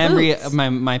have a normal memory boots. of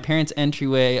my parents'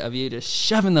 entryway of you just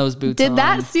shoving those boots Did on.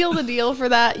 that seal the deal for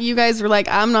that? You guys were like,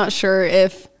 I'm not sure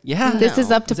if Yeah. this is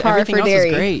up to par Everything for else dairy.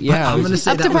 was great. Yeah. I'm it was going to just-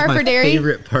 say Up that to was par my for dairy?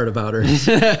 favorite part about her.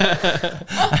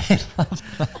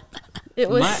 It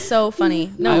was so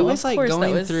funny. No, I was of like course that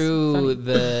going was through funny.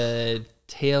 the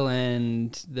tail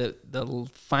end, the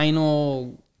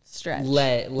final Stretch.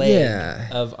 leg Yeah.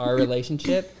 of our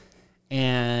relationship.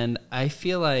 And I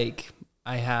feel like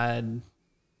I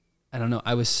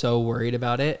was so worried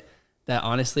about it that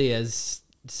honestly, as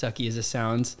sucky as it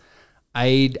sounds,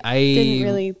 I Didn't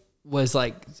really. was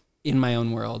like in my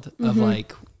own world of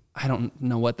like, I don't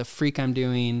know what the freak I'm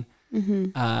doing.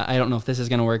 I don't know if this is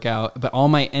going to work out, but all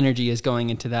my energy is going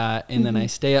into that. And then I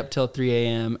stay up till 3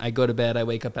 a.m. I go to bed. I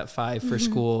wake up at 5 for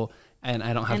school and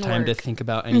I don't have And time to work. think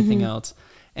about anything else.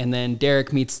 And then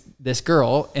Derek meets this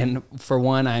girl, and for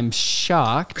one, I'm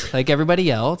shocked, like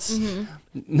everybody else. Literally,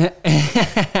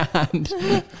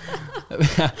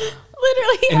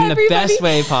 in the best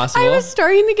way possible. I was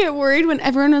starting to get worried when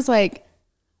everyone was like,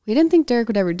 we didn't think Derek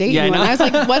would ever date anyone. I was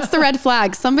like, what's the red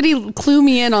flag? Somebody clue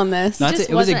me in on this.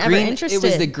 It was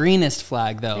the greenest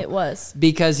flag, though. It was.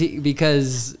 Because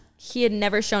he had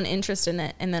never shown interest in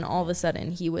it, and then all of a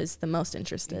sudden he was the most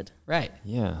interested. Right.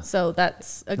 Yeah. So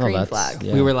that's a green flag.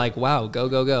 Yeah. We were like, wow, go,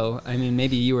 go, go. I mean,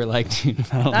 maybe you were like, dude,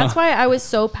 I don't That's know. why I was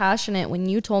so passionate when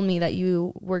you told me that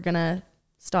you were going to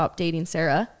stop dating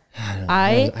Sarah.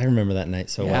 I remember that night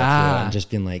so well too. And just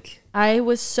being like, I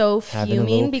was so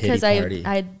fuming because party.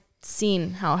 I'd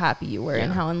seen how happy you were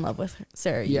and how in love with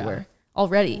Sarah you were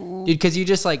already. Dude, because you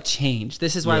just like changed.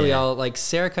 This is why we all like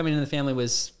Sarah coming into the family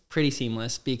was pretty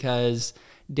seamless because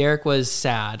Derek was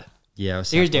sad. Yeah.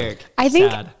 Here's Derek. I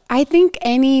think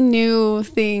any new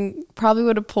thing probably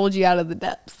would have pulled you out of the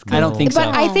depths. I don't think so.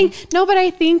 But I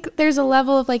think there's a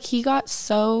level of like, he got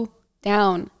so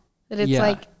down that it's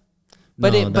like,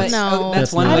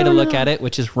 that's one way to look at it,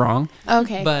 which is wrong.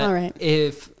 Okay. But all right.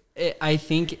 I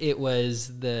think it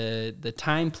was the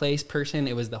time, place, person.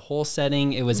 It was the whole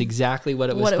setting. It was exactly what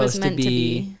it was supposed to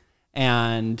be.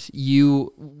 And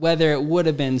you, whether it would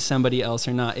have been somebody else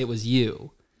or not, it was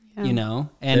you, you know?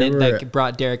 And it like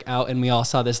brought Derek out, and we all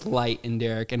saw this light in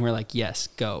Derek, and we're like, yes,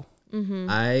 go. Mm-hmm.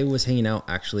 I was hanging out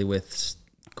actually with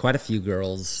quite a few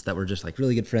girls that were just like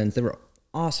really good friends. They were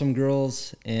awesome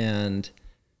girls. And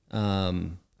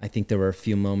I think there were a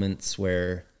few moments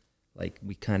where like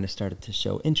we kind of started to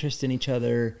show interest in each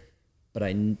other, but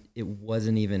it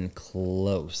wasn't even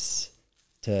close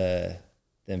to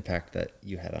the impact that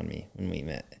you had on me when we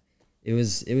met. It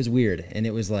was weird, and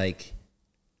it was like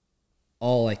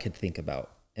all I could think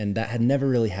about, and that had never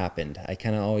really happened. I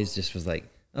kind of always just was like,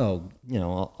 oh, you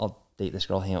know, I'll date this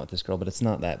girl, hang out with this girl, but it's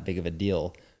not that big of a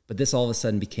deal. But this all of a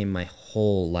sudden became my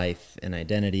whole life and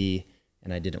identity,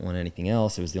 and I didn't want anything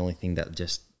else. It was the only thing that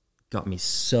just got me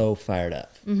so fired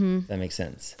up. If that makes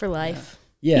sense. For life.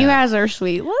 Yeah. You guys are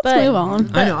sweet. Let's move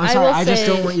on. I know. I'm sorry. I just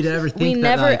don't want you to ever think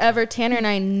Tanner and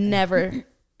I never,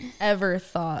 ever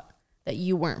thought that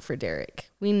you weren't for Derek.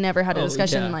 We never had a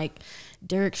discussion like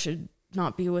Derek should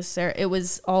not be with Sarah. It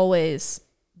was always,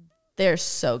 they're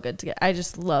so good together. I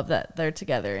just love that they're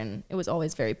together, and it was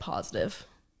always very positive.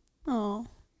 Oh.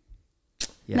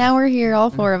 Yeah. Now we're here, all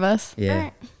four of us. Yeah. All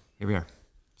right. Here we are.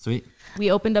 Sweet.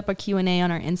 We opened up a Q&A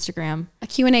on our Instagram. A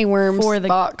Q&A worms for the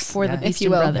box, for the if Beeston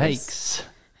you will. Brothers. Yikes.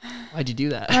 Why'd you do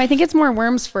that? I think it's more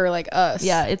worms for like us.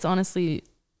 Yeah, it's honestly...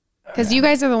 Because you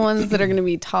guys are the ones that are going to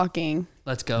be talking.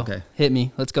 Let's go. Okay. Hit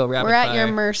me. Let's go. Rapid We're at fire. your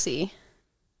mercy.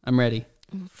 I'm ready.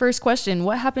 First question,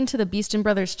 what happened to the Beeston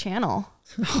Brothers channel?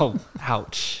 Oh,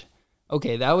 ouch.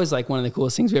 Okay, that was like one of the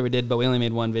coolest things we ever did, but we only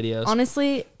made one video.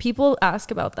 Honestly, people ask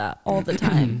about that all the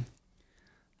time.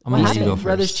 I'm going to let you go first.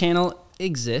 Brothers channel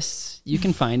exists. You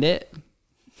can find it.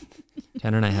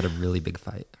 Tanner and I had a really big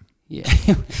fight. Yeah.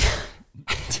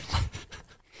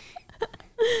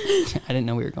 I didn't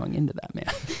know we were going into that, man.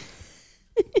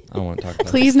 I don't want to talk about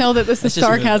Please know that this is Let's just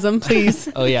sarcasm, please.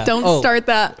 Oh, yeah. Don't start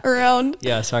that around.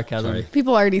 Yeah, sarcasm. Sorry.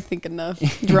 People already think enough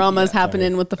drama's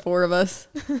happening with the four of us.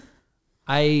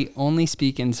 I only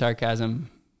speak in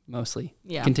sarcasm, mostly.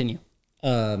 Yeah. Continue.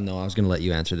 No, I was going to let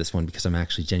you answer this one because I'm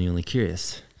actually genuinely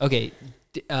curious. Okay.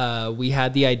 We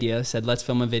had the idea, said, let's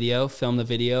film a video, film the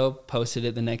video, posted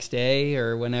it the next day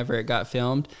or whenever it got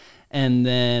filmed. And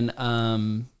then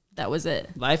That was it.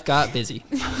 life got busy.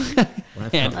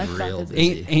 Life got real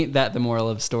busy. Ain't that the moral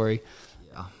of the story?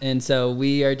 Yeah. And so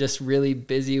we are just really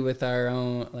busy with our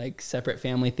own like separate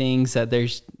family things that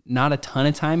there's not a ton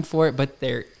of time for it, but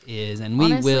there is, and we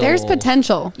Honestly, will. There's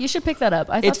potential. You should pick that up.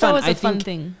 I thought It's that fun. was a I fun think-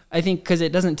 thing. I think because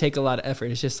it doesn't take a lot of effort.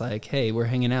 It's just like, hey, we're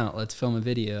hanging out. Let's film a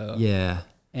video. Yeah.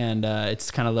 And it's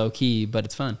kind of low key, but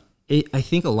it's fun. I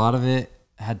think a lot of it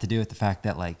had to do with the fact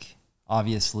that, like,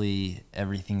 obviously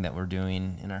everything that we're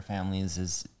doing in our families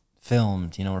is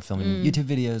filmed. You know, we're filming YouTube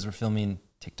videos, we're filming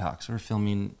TikToks, we're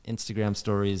filming Instagram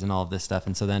stories and all of this stuff.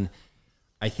 And so then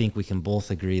I think we can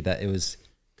both agree that it was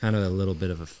kind of a little bit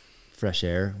of a fresh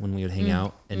air when we would hang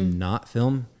out and not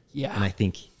film. Yeah. And I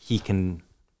think he can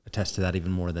attest to that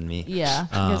even more than me. Yeah,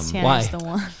 because why? Tanner's the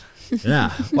one.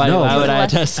 Yeah. Why would I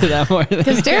attest to that more?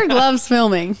 Because Derek loves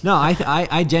filming. No,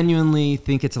 I genuinely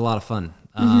think it's a lot of fun.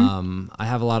 I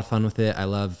have a lot of fun with it. I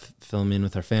love filming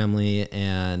with our family,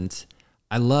 and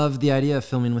I love the idea of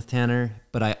filming with Tanner,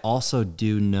 but I also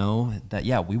do know that,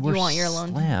 we were want your alone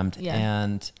slammed. Yeah.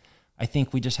 And I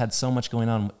think we just had so much going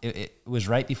on. It was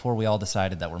right before we all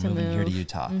decided that we're moving here to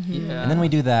Utah. Yeah. And then we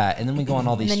do that. And then we go on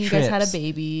all these trips. And then you guys had a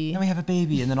baby. And we have a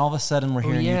baby. And then all of a sudden we're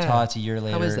here in Utah. It's a year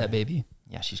later. How is that baby?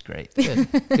 Yeah, she's great. Good.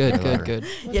 Was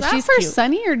Yeah, that she's for cute.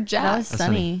 Sunny or That Jack? was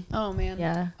Sunny. Oh man.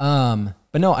 Yeah.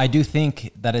 But no, I do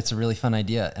think that it's a really fun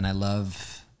idea. And I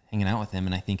love hanging out with him.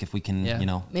 And I think if we can, you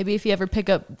know. Maybe if you ever pick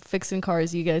up fixing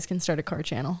cars, you guys can start a car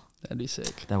channel. That'd be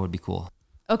sick. That would be cool.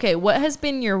 Okay, what has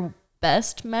been your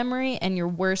best memory and your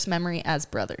worst memory as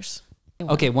brothers?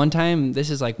 Okay, one time, this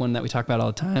is like one that we talk about all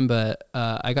the time, but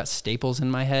I got staples in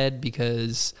my head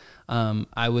because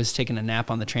I was taking a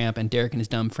nap on the tramp and Derek and his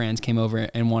dumb friends came over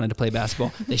and wanted to play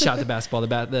basketball. They shot the basketball.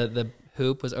 The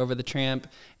hoop was over the tramp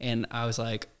and I was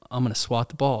like, I'm going to swat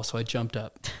the ball. So I jumped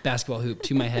up, basketball hoop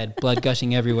to my head, blood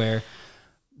gushing everywhere.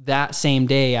 That same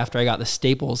day after I got the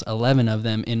staples, 11 of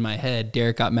them in my head,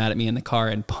 Derek got mad at me in the car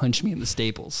and punched me in the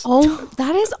staples. Oh,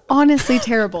 that is honestly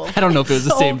terrible. I don't know if it was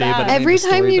the same day, but it made Every the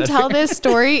time story you better. tell this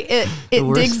story, it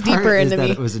digs deeper into that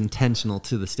me. it was intentional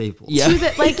to the staples. Yeah.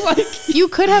 Like you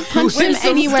could have punched him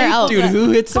anywhere else. Dude, who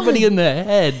hit somebody in the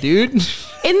head, dude?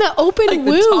 In the open Like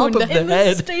the wound. top of the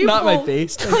head, not my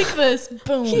face. Like this.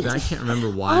 Boom. Dude, I can't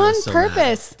remember why I On was so mad.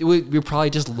 purpose. We were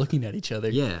probably just looking at each other.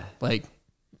 Yeah. Like,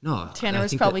 No. Tanner I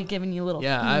was think probably giving you little,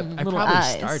 I little probably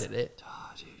eyes. started it.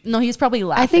 No, he was probably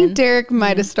laughing. I think Derek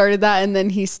might have started that and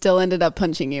then he still ended up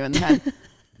punching you in the head.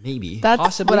 maybe. That's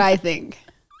Possibly. what I think.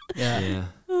 Yeah.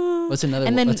 What's another?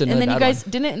 And then what's another you bad guys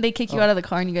one? didn't they kick you out of the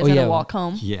car and you guys Oh, had yeah. to walk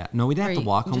home? Yeah. No, we didn't have Or to you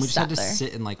walk home. We just just had to sat there?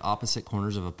 sit in like opposite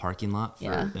corners of a parking lot for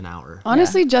Yeah. an hour.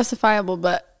 Honestly, justifiable,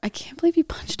 but I can't believe you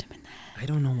punched him in the head. I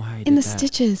don't know why I did In the that.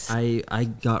 stitches. I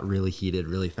got really heated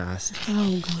really fast.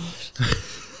 Oh gosh.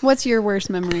 What's your worst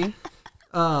memory?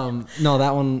 No,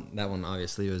 that one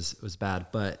obviously was bad,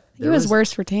 but It was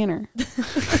worse for Tanner.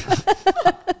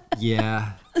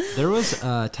 Yeah. There was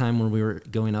a time when we were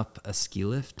going up a ski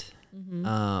lift.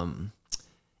 And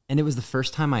it was the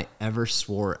first time I ever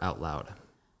swore out loud.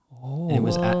 And it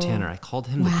was at Tanner. I called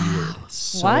him the B word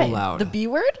so Why? loud. The B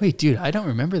word? Wait, dude, I don't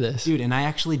remember this. Dude, and I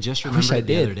actually just wish remembered I it the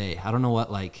did. other day. I don't know what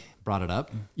brought it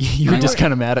up. You were just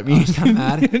kind of mad at I me. was kind of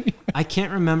mad. I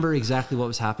can't remember exactly what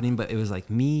was happening, but it was like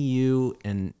me, you,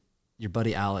 and your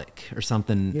buddy Alec or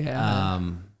something. Yeah.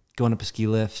 Going up a ski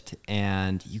lift,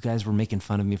 and you guys were making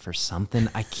fun of me for something.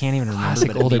 I can't even remember. Classic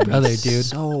but it older made me brother, dude.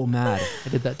 So mad. I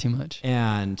did that too much.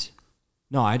 And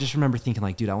no, I just remember thinking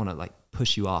like, dude, I want to like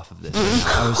push you off of this.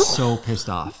 I was so pissed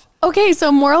off. Okay,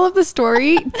 so moral of the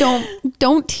story,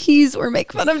 don't tease or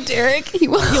make fun of Derek. He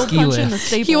will Ski Punch in the lift.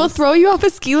 staples. he will throw you off a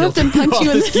ski lift and punch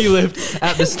you in the ski lift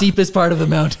at the steepest part of the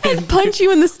mountain punch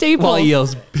you in the staples. while he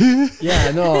yells, Yeah,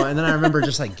 no. And then I remember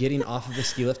just like getting off of the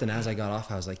ski lift, and as I got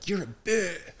off, I was like, "You're a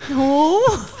bitch."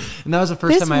 Oh. And that was the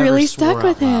first This time I really ever swore stuck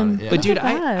with out loud. him. Yeah. But dude, Look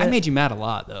at I that. made you mad a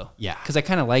lot though. Yeah. Because I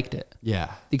kind of liked it.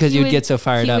 Yeah, Because He you would would- get so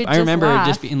fired he up. would I just remember it laugh.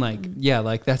 just being like, yeah,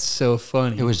 like that's so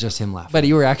funny. it was just him laughing. But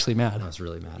you were actually mad. I was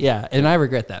really mad. Yeah, and I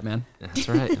regret that, man. That's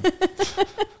right.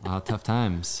 A lot of tough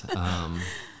times.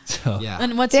 So Yeah.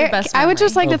 And what's your Derek, best I would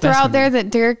just memory? like Oh, to throw best out there memory. that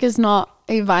Derek is not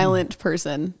a violent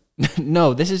person.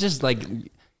 no, this is just like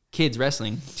kids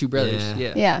wrestling, two brothers. Yeah.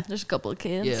 Yeah. Yeah. There's a couple of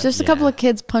kids. Yeah. Just a couple Yeah. of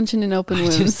kids punching in open I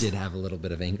wounds. just did have a little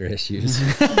bit of anger issues.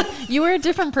 You were a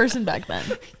different person back then.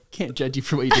 Can't judge you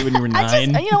for what you did when you were I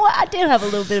just, 9. you know what? I did have a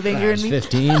little bit of I anger in was me.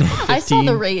 15. I saw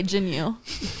the 15. rage in you.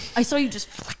 I saw you just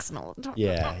flexing all the time.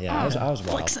 Yeah, I was wild.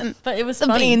 Flexing. But it was The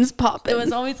funny. veins popping. It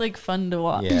was always like fun to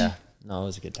watch. Yeah. No, it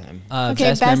was a good time. Okay,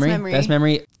 best best memory. memory. Best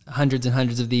memory. Hundreds and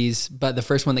hundreds of these, but the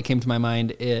first one that came to my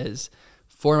mind is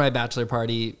for my bachelor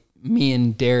party. Me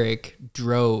and Derek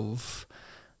drove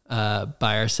by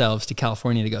ourselves to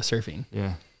California to go surfing.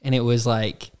 Yeah. And it was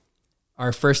like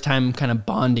our first time kind of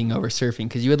bonding over surfing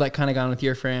because you had like kind of gone with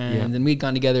your friends Yeah. and we'd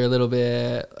gone together a little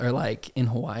bit or like in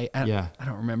Hawaii. I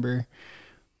don't remember.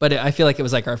 But I feel like it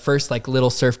was like our first like little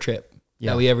surf trip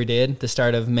Yeah. that we ever did, the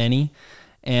start of many.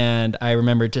 And I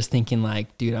remember just thinking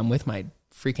like, dude, I'm with my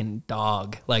freaking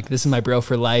dog. Like this is my bro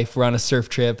for life. We're on a surf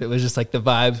trip. It was just like the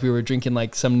vibes. We were drinking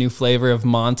like some new flavor of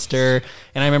Monster.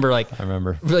 And I remember like,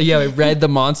 yeah, I read the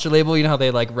Monster label. You know how they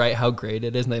like write how great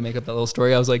it is and they make up that little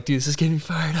story. I was like, dude, this is getting me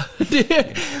fired up. Dude.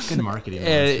 Good marketing.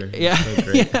 Monster. Yeah. So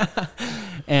great. Yeah.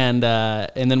 And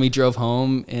then we drove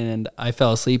home and I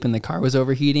fell asleep and the car was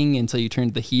overheating until you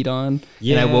turned the heat on.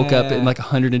 And I woke up in like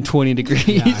 120 degrees.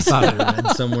 Yeah, I thought I read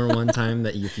somewhere one time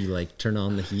that if you like turn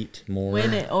on the heat more,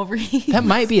 When it overheats. That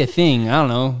might be a thing. I don't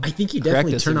know. I think you Correct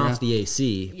definitely us turn if off you're- the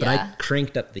AC, but Yeah. I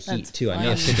cranked up the heat That's too. I fun.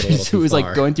 know I took it a little So too it was far.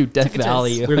 like going through Death Took it to-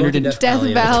 Valley. We were going to 120 Death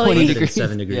at Valley.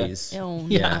 107 degrees. Oh,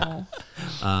 Yeah.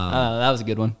 no. That was a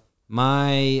good one.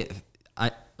 I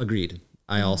agreed.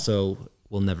 I also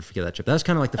we'll never forget that trip. That was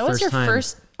kind of like the That was first your time.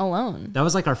 first alone. That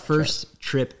was like our first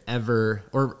trip ever,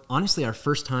 or honestly, our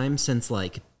first time since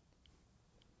like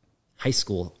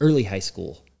early high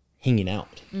school, hanging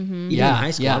out. Even in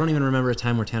high school, I don't even remember a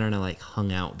time where Tanner and I like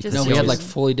hung out. Because No, we had like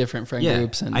fully different friend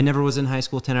groups. And I never was in high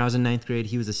school. Tanner, I was in 9th grade.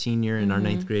 He was a senior, and our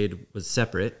 9th grade was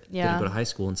separate. Yeah. Didn't go to high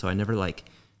school, and so I never like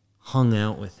hung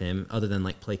out with him other than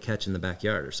like play catch in the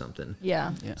backyard or something.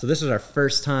 Yeah. So this was our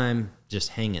first time just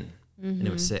hanging, and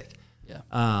it was sick. Yeah.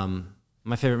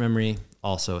 My favorite memory,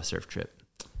 also a surf trip,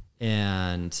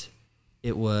 and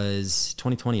it was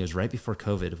 2020. It was right before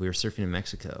COVID. We were surfing in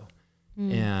Mexico,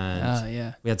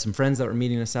 and we had some friends that were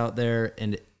meeting us out there,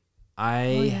 and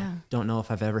I don't know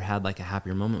if I've ever had like a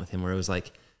happier moment with him where it was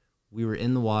like we were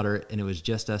in the water and it was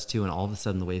just us two, and all of a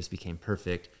sudden the waves became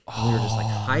perfect. And we were just like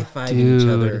high-fiving each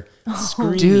other,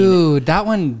 screaming. Dude, that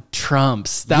one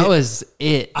trumps. That was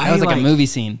it. That was like a movie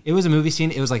scene. It was a movie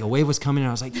scene. It was like a wave was coming, and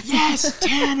I was like, yes,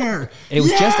 Tanner. It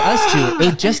was just us two.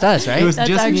 It was just us, right? It was just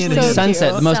me and him.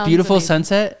 Sunset, the most beautiful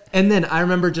sunset. And then I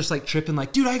remember just like tripping,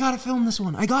 like, dude, I gotta film this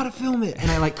one. I gotta film it. And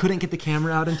I like couldn't get the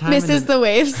camera out in time. Misses the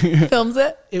waves, films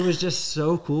it. It was just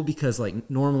so cool because like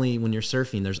normally when you're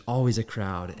surfing, there's always a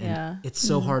crowd, and it's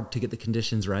so hard to get the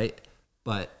conditions right.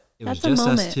 But it was just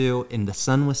us two, and the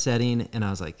sun was setting, and I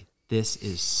was like, this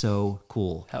is so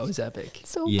cool. That was epic.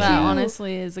 So That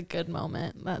honestly is a good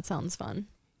moment. That sounds fun.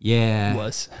 Yeah. It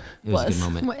was. It was a good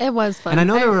moment. It was fun. And I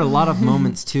know there were a lot of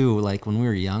moments too, like when we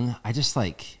were young. I just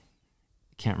like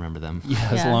can't remember them. Yeah,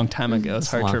 it was a long time ago.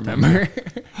 It's hard to long time remember.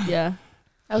 Yeah.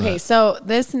 Okay, so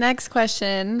this next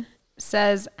question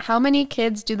says, how many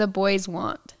kids do the boys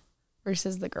want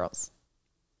versus the girls?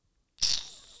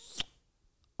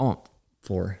 Oh,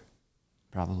 4,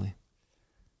 probably.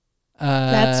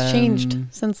 That's changed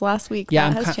since last week.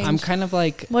 Yeah, that has changed. I'm kind of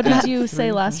like. What did you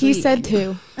say last He week? said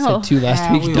 2. Said 2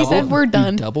 last week. He said we're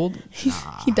done. You doubled.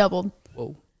 He doubled.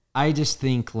 Whoa. I just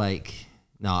think like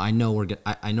no, I know we're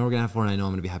gonna. I know we're gonna have 4, and I know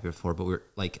I'm gonna be happy with 4. But we're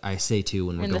like I say 2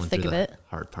 when we're In the going thick through of the it.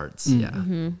 hard parts. Yeah,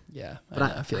 Yeah, but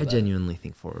I feel I that. genuinely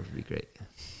think 4 would be great.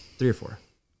 3 or 4.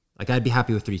 Like I'd be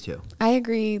happy with 3 too. I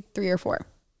agree 3 or 4.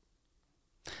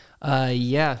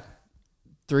 Yeah,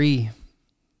 3.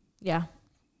 Yeah.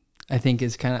 I think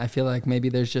is kind of. I feel like maybe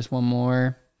there's just one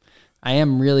more. I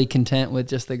am really content with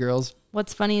just the girls.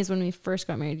 What's funny is when we first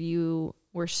got married, you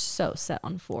were so set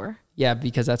on 4. Yeah,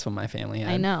 because that's what my family had.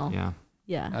 I know. Yeah.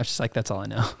 Yeah. I was just like, that's all I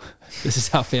know. This is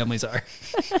how families are.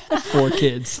 4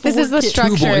 kids. This is the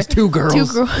structure. 2 boys, 2 girls.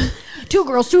 2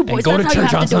 girls, 2 boys. And go to That's how you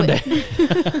church have on to do it.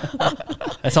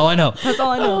 Sunday. That's all I know. That's all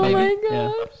I know. Oh Maybe. my gosh.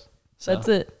 Yeah. So, That's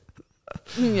it.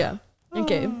 Yeah.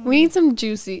 Okay. We need some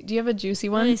juicy. Do you have a juicy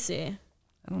Let me one? see.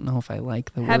 I don't know if I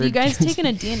like the word. Have you guys juicy. taken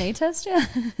a DNA test yet?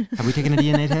 Have we taken a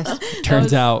DNA test?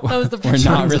 Turns out that was the we're not Turns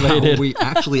out related. we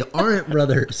actually aren't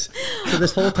brothers. So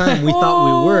this whole time we thought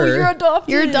we were. You're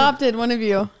adopted. You're adopted, one of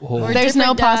you. Whoa. There's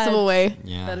no different dads. possible way.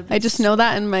 Yeah. I just know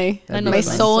that in my I know my it's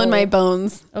my soul and soul. my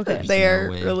bones. Okay. That they are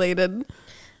No way. related.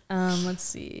 Let's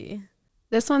see.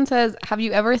 This one says, have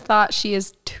you ever thought she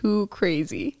is too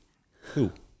crazy?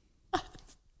 Who?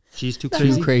 She's too Too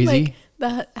crazy. crazy.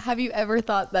 Like, have you ever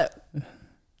thought that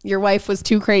your wife was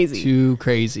too crazy? Too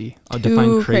crazy. Oh, define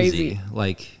Too crazy. crazy.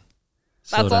 Like, That's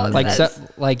slow all down. it Like says.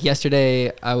 like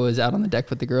yesterday, I was out on the deck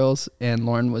with the girls, and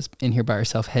Lauren was in here by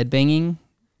herself headbanging.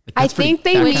 Like, I that's pretty think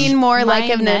they back- mean more My like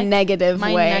in a neck- negative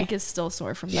My way. neck is still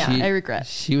sore from that. She- I regret.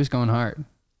 She was going hard.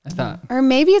 I thought Or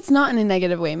maybe it's not in a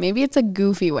negative way. Maybe it's a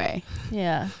goofy way.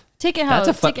 Yeah. Take it how that's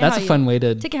a fun. take it That's how a fun way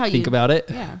to take it how think you- about it.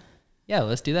 Yeah. Yeah,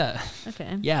 let's do that.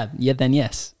 Okay. Yeah. Then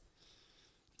yes.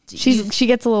 She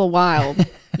gets a little wild.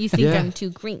 You think Yeah. I'm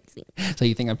too crazy? So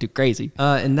you think I'm too crazy?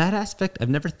 In that aspect, I've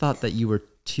never thought that you were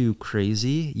too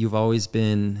crazy. You've always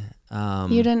been You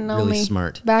didn't know really me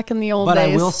smart. back in the old But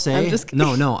days. I will say, I'm just kidding.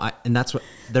 no. And that's what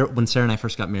when Sarah and I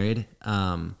first got married.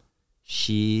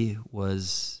 She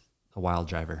was a wild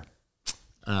driver.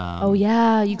 Oh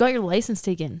yeah, you got your license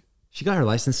taken. She got her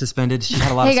license suspended. She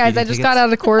had a lot Hey of guys, speeding I just tickets. got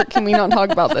out of court. Can we not talk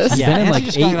about this? Yeah. been in and like she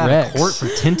just 8 got out of wrecks. court for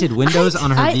tinted windows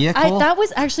on her vehicle. That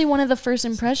was actually one of the first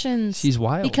impressions. She's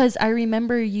wild. Because I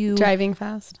remember you Driving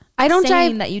fast. I don't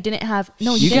saying drive. that you didn't have.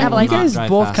 No, you you didn't have a guys- you license. guys Drive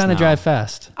both fast kind of now. drive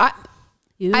fast. I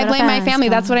blame my family.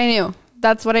 That's what I knew.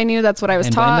 That's what I knew. That's what I was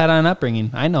And blame taught. that on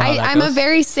upbringing. I know how that I'm goes. a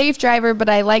very safe driver, but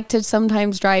I like to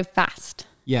sometimes drive fast.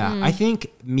 Yeah, I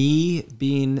think me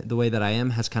being the way that I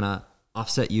am has kind of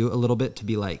offset you a little bit to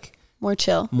be like More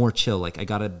chill. more chill. Like I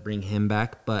got to bring him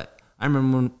back. But I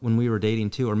remember when we were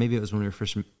dating too, or maybe it was when we were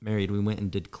first married, we went and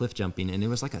did cliff jumping, and it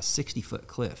was like a 60-foot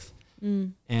cliff.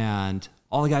 And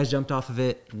all the guys jumped off of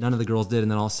it. None of the girls did. And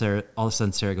then all of a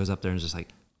sudden Sarah goes up there and is just like,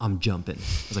 I'm jumping.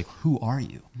 I was like, who are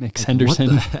you? Mix Like,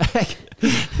 Henderson. what the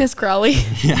heck? Miss Crawley.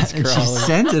 Yeah, and she Crawler.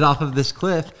 sent it off of this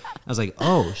cliff. I was like,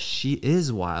 oh, she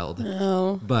is wild.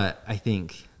 Oh. But I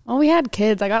think, Well, we had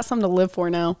kids. I got something to live for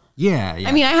now. yeah.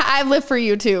 I mean, I live for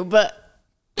you too, but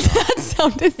that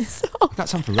sounded so. got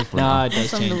something to live for. Nah, now. it does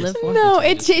Something to change. live for. No,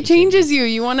 it changes you.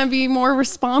 You want to be more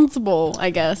responsible,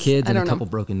 I guess. Kids I and a don't couple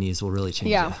know. broken knees will really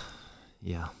change Yeah.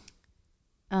 you. Yeah.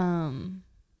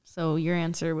 So your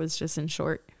answer was just in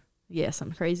short, yes,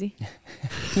 I'm crazy.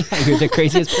 You're the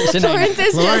craziest person I know. Lawrence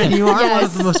is Lauren, just, you are one yes.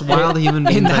 of the most wild human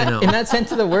beings I know. In that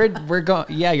sense of the word, we're going.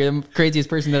 Yeah, you're the craziest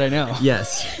person that I know.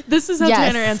 Yes. This is how Yes.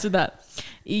 Tanner answered that.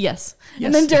 Yes.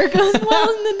 And then Derek goes,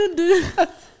 well,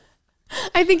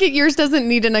 I think yours doesn't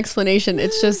need an explanation.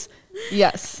 It's just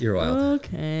yes. You're wild.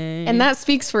 Okay. And that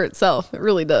speaks for itself. It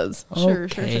really does. Sure.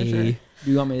 Do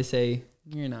you want me to say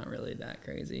you're not really that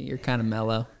crazy? You're kind of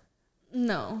mellow.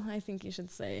 No, I think you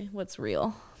should say what's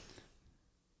real.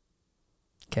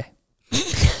 Okay.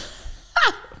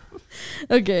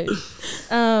 Okay.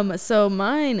 So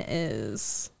mine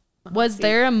is, was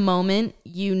there a moment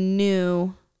you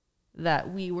knew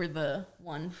that we were the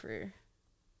one for,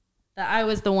 that I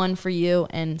was the one for you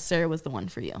and Sarah was the one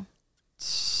for you?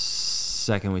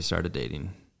 Second we started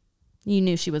dating. You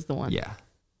knew she was the one. Yeah.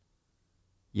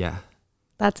 Yeah.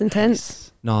 That's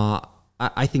intense. No,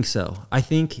 I think so. I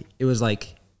think it was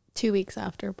like, 2 weeks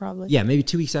after, probably. yeah, maybe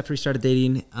 2 weeks after we started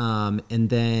dating. And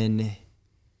then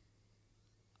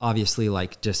obviously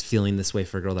like just feeling this way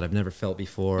for a girl that I've never felt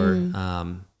before.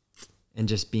 And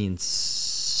just being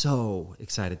so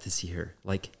excited to see her,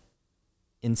 like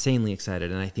insanely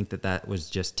excited. And I think that was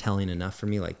just telling enough for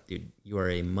me. Like, dude, you are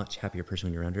a much happier person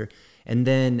when you're around her. And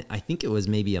then I think it was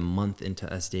maybe a month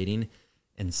into us dating,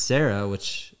 and Sarah,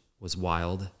 which was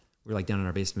wild, we were like down in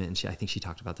our basement, and I think she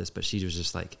talked about this, but she was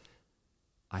just like,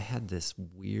 I had this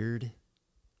weird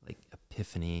like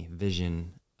epiphany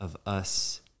vision of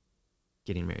us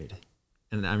getting married.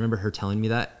 And I remember her telling me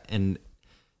that, and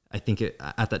I think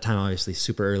at that time, obviously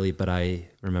super early, but I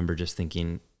remember just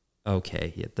thinking,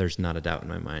 okay, yeah, there's not a doubt in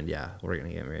my mind. Yeah, we're going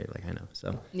to get married. Like, I know.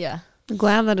 So Yeah. I'm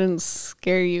glad that didn't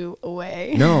scare you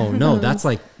away. no, that's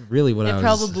like really what It I was.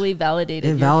 probably validated It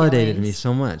your validated me feelings.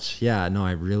 so much. Yeah, no,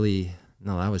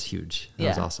 that was huge. That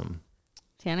was Yeah. awesome.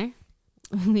 Tanner,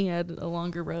 we had a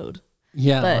longer road.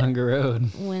 Yeah, But- longer road.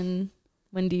 When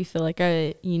do you feel like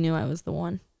you knew I was the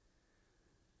one?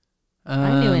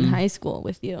 I knew in high school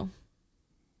with you.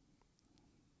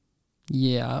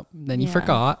 Yeah. Then you Yeah.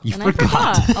 forgot. You And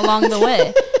forgot. I forgot along the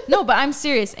way. No, but I'm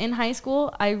serious. In high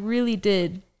school, I really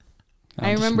did. I'm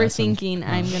I just remember messing. thinking,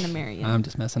 I'm going to marry you. I'm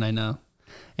just messing. I know.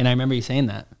 And I remember you saying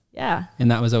that, Yeah.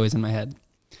 and that was always in my head.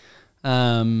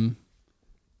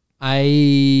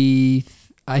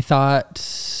 I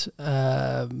thought,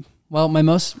 well, my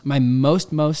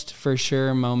most for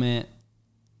sure moment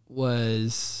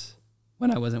was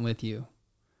when I wasn't with you,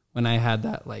 when I had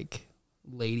that like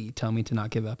lady tell me to not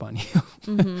give up on you,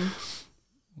 Mm-hmm.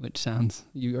 which sounds,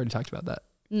 you already talked about that.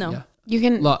 No. Yeah. You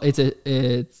can.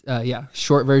 It's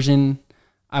short version.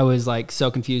 I was like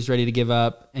so confused, ready to give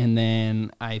up. And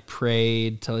then I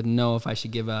prayed to know if I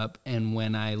should give up. And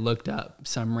when I looked up,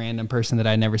 some random person that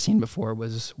I'd never seen before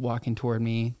was walking toward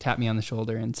me, tapped me on the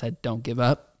shoulder and said, "Don't give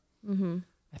up." Mm-hmm.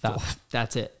 I thought,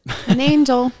 that's it. An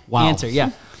angel. Wow. Answer.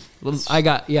 Yeah. I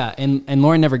got, yeah. And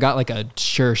Lauren never got like a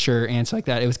sure answer like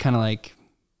that. It was kind of like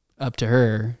up to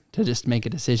her to just make a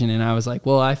decision. And I was like,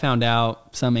 well, I found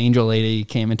out some angel lady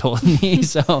came and told me.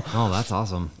 So Oh, that's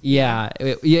awesome. yeah,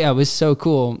 it was so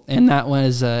cool. And that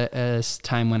was a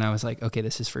time when I was like, okay,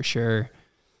 this is for sure.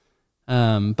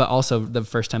 But also the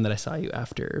first time that I saw you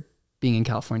after being in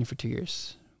California for 2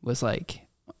 years was like,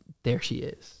 there she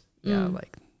is. Yeah.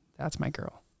 Like that's my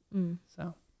girl.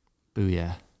 So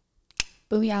Booyah.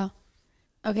 Booyah.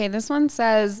 Okay, this one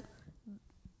says,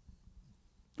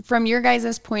 from your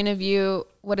guys' point of view,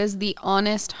 what is the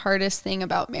honest, hardest thing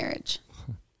about marriage?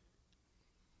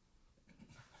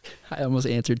 I almost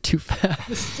answered too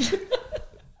fast.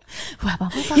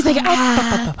 He's like,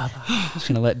 I'm just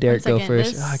gonna let Derek go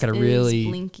first. I gotta really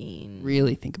blinking.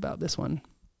 think about this one.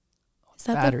 is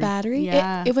that Battery. the battery?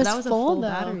 Yeah, It was that was full, a full though.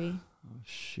 battery. Oh,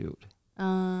 shoot.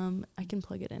 I can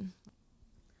plug it in.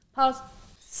 Pause.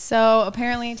 So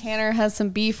apparently Tanner has some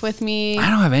beef with me. I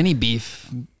don't have any beef.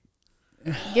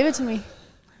 Give it to me.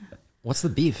 What's the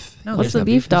beef? No, What's there's the no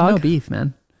beef, There's no dog? beef,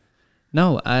 man.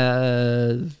 No,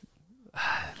 I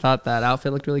thought that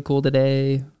outfit looked really cool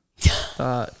today.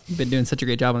 Thought you've been doing such a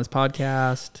great job on this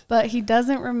podcast. But he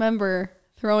doesn't remember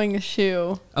throwing a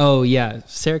shoe. Oh yeah,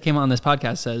 Sarah came on this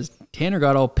podcast, says Tanner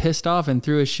got all pissed off and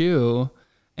threw a shoe,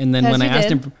 And then when I asked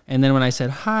him, and then when I said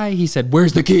hi, he said,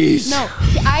 "Where's the keys?" No,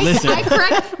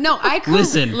 I correct.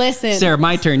 Listen, Sarah,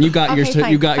 my turn. You got your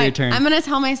fine, you got fine. your turn. I'm gonna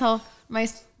tell myself my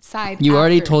side. You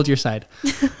already after. told your side.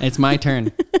 It's my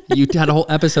turn. You had a whole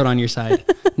episode on your side.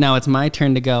 Now it's my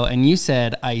turn to go. And you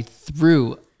said I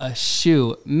threw a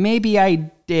shoe. Maybe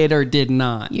I did or did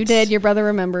not. You did. Your brother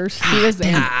remembers. He was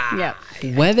there. Yep.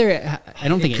 Whether I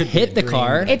don't think it hit the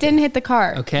car. It didn't hit the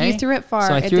car. Okay. You threw it far.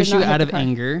 So I threw a did shoe not hit out the of car.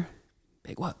 anger.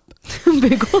 Big whoop.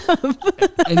 Big one.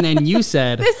 And then you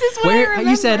said, This is what I remember.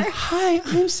 You said, "Hi,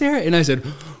 I'm Sarah." And I said,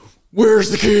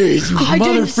 "Where's the keys? You I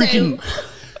mother didn't say- freaking."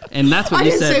 And that's what I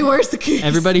you didn't said. say, "Where's the keys?"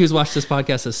 Everybody who's watched this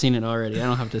podcast has seen it already. I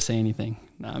don't have to say anything.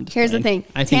 No, I'm just Here's the playing.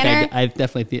 thing. I think Tanner- I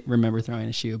definitely remember throwing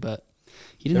a shoe, but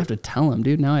you didn't have to tell him,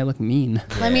 dude. Now I look mean.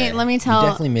 Let me You tell.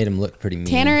 definitely made him look pretty mean.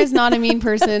 Tanner is not a mean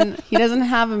person. He doesn't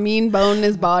have a mean bone in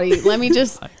his body. Let me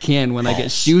just. I can when I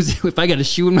get shoes. If I got a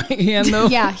shoe in my hand, though.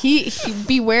 Yeah, he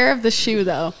beware of the shoe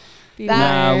though.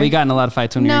 No, we got in a lot of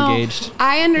fights when we were engaged.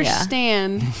 I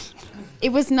understand.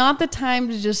 It was not the time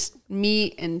to just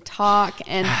meet and talk.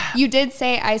 And you did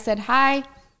say, I said hi.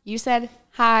 You said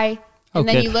hi. And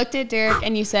then good. you looked at Derek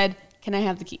and you said, "Can I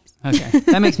have the keys?" Okay,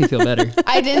 that makes me feel better.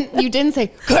 You didn't say,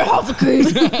 "Can I have the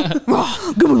keys?"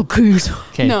 Give me the keys.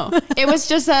 Okay. No, it was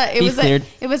just cleared.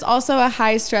 it was also a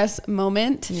high stress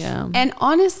moment. Yeah. And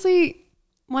honestly,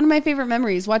 one of my favorite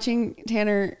memories, watching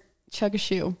Tanner chug a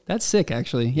shoe. That's sick,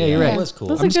 actually. Yeah, you're right. That was cool.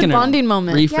 That was I'm a just good gonna bonding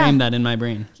moment. Reframe Yeah. that in my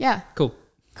brain. Yeah. Cool.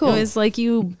 Cool. It was like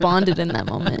you bonded in that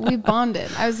moment. We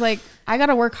bonded. I was like, I got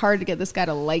to work hard to get this guy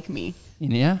to like me,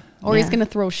 Yeah. or he's Yeah. going to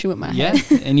throw a shoe at my Yeah,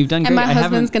 head. and you've done great. And my I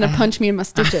husband's haven't- going to punch me in my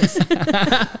stitches.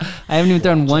 I haven't even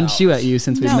thrown one shoe at you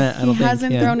since we've met. I he don't think.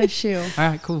 hasn't Yeah. thrown a shoe. All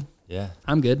right, cool. Yeah.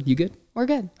 I'm good. You good? We're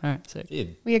good. All right, sick.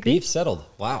 Dude, We agree? beef settled.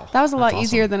 Wow. That was a lot That's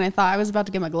easier awesome. than I thought. I was about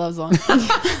to get my gloves on.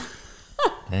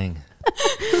 Dang.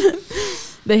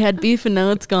 They had beef and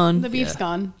now it's gone. The beef's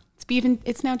gone. It's beef and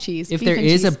it's now cheese. If Beef there and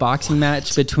is a cheese. boxing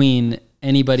match between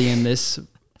anybody in this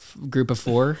group of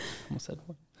four, almost said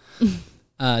four,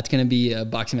 it's gonna be a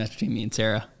boxing match between me and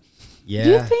Sarah. Yeah. Do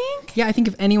you think? Yeah, I think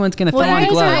if anyone's gonna Well, throw on you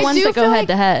guys are the gloves, ones do that go feel head like-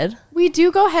 to head. We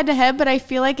do go head to head, but I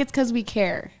feel like it's because we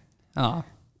care. oh,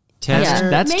 Tanner,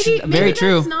 that's maybe very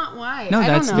true. That's not why. No, I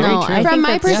that's don't know. very No, true. I From think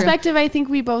my that's true. perspective, I think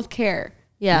we both care.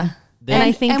 Yeah. They- and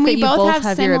I think and that we you both have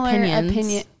your similar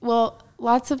opinions. Well,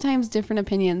 lots of times different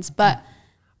opinions, but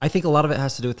I think a lot of it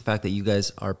has to do with the fact that you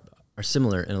guys are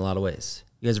similar in a lot of ways.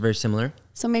 You guys are very similar.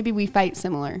 so maybe we fight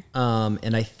similar.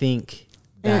 And I think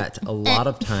that a lot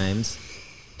of times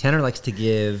Tanner likes to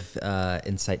give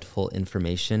insightful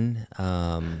information.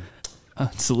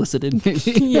 Solicited.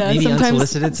 Yeah, Maybe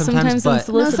unsolicited sometimes, but-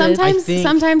 No, unsolicited. think-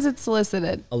 sometimes it's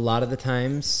solicited. A lot of the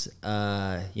times,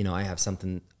 I have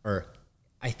something, or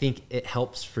I think it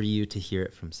helps for you to hear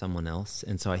it from someone else.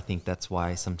 And so I think that's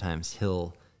why sometimes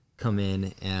he'll come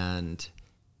in and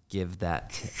give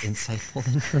that insightful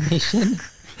information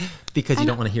because you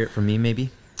don't want to hear it from me, maybe.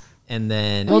 And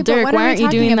then, Well, but Derek, what are why we aren't you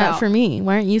talking doing that about? for me?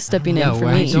 Why aren't you stepping in for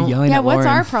why me? aren't you yelling Yeah, at what's Lauren?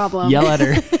 our problem? Yell at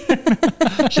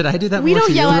her. should I do that We more don't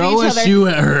to yell you? at Throw each a other. shoe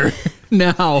at her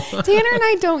now. Tanner and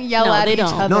I don't yell No, at they each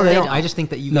don't. other. No, they don't. don't. I just think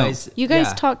that you No. guys, You guys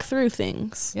yeah. talk through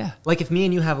things. Yeah. Like if me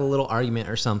and you have a little argument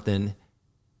or something,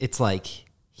 it's like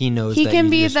he knows He that can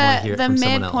you be just want to hear the it from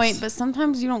someone midpoint, else. but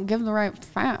sometimes you don't give the right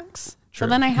facts. True. So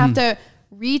then I have to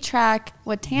retrack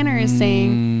what Tanner is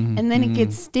saying, and then it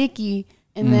gets sticky.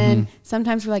 And then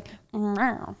sometimes we're like,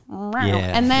 "Meow, meow."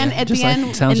 And then at Just the like-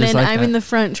 end, sounds And just then like I'm that. in the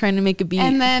front trying to make a beat.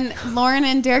 and then Lauren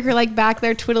and Derek are like back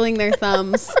there twiddling their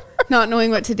thumbs, not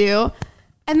knowing what to do.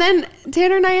 And then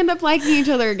Tanner and I end up liking each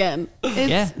other again. It's,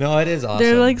 Yeah. No, it is awesome.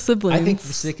 They're like I siblings. think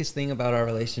the sickest thing about our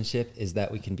relationship is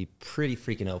that we can be pretty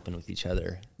freaking open with each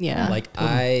other. Yeah. Like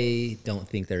I don't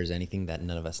think there's anything that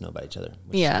none of us know about each other.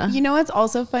 which- Yeah. You know what's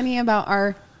also funny about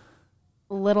our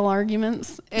little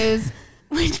arguments is,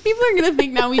 which people are gonna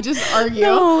think now we just argue.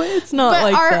 No, it's not but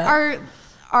like our, that.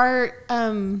 our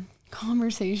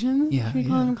conversations. Yeah, we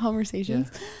call yeah. them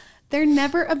conversations. They're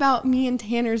never about me and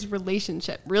Tanner's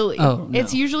relationship. Really, Oh, no.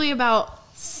 it's usually about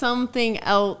something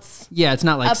else. Yeah, it's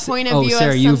not like, A point of oh, view of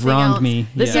Sarah, you've something wronged else. me.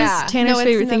 This Yeah. is Tanner's No, it's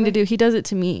favorite thing to another- do. He does it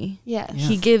to me.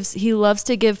 Yes. He loves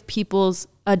to give people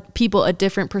a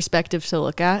different perspective to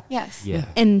look at. Yes. Yeah.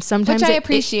 And sometimes Which I it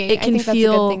appreciate. It I can think that's a good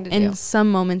feel thing to in do. some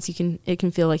moments it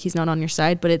can feel like he's not on your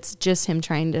side, but it's just him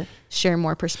trying to share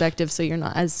more perspective so you're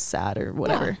not as sad or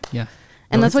whatever. Yeah.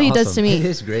 And No, that's what it's he does awesome. to It me.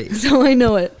 is great. So I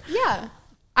know it. Yeah.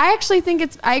 I actually think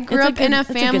I grew It's a up in good- a it's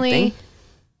a good family thing.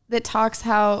 that talks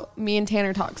how me and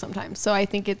Tanner talk sometimes. So I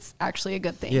think it's actually a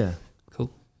good thing. Yeah. Cool.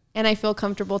 And I feel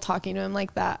comfortable talking to him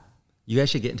like that. You guys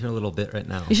should get into a little bit right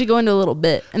now. You should go into a little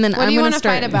bit, and then What do you want to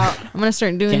fight about? I'm gonna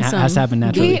start doing some. Has to happen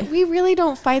naturally. We really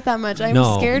don't fight that much. I'm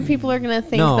scared people are gonna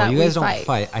think no, that you guys we don't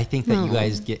fight. I think that you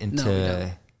guys get we into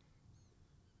don't.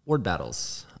 word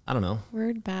battles. I don't know.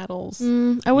 word battles.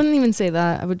 I wouldn't even say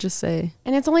that. I would just say,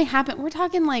 And it's only happened. We're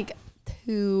talking like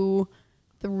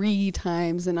 2-3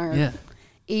 times in our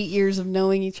 8 years of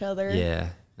knowing each other. Yeah.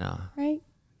 No. Right.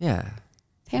 Yeah.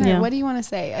 Tanner, Yeah. what do you want to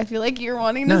say? I feel like you're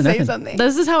wanting to No, say nothing. something.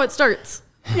 this is how it starts.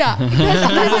 Yeah. This is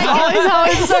always how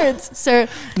it starts. So,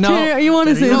 No. Tanner, you want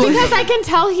to say something? Because I can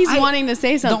tell he's wanting to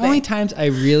say something. The only times I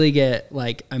really get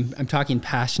like I'm talking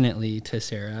passionately to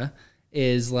Sarah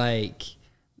is like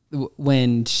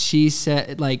when she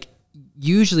said like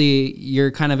usually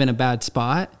you're kind of in a bad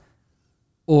spot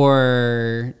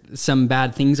or some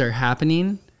bad things are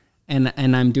happening and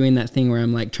I'm doing that thing where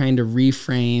I'm like trying to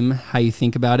reframe how you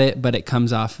think about it, but it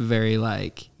comes off very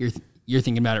like you're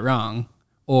thinking about it wrong,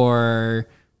 or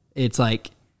it's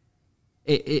like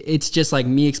it's just like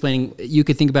me explaining you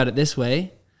could think about it this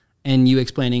way and you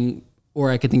explaining, or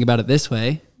I could think about it this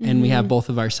way, and we have both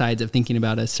of our sides of thinking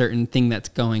about a certain thing that's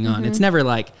going on. It's never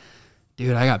like,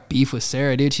 dude, I got beef with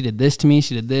Sarah, dude. She did this to me.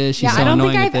 She did this. She's so I don't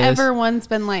annoying think I've with this. ever once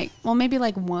been like, well, maybe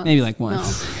like once. Maybe like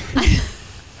once.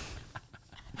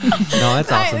 No,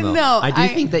 that's awesome though. no, I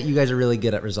think that you guys are really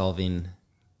good at resolving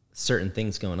certain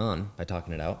things going on by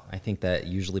talking it out. I think that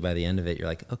usually by the end of it, you're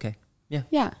like, okay, yeah,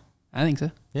 Yeah. I think so.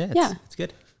 yeah, it's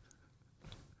good.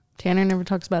 Tanner never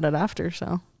talks about it after,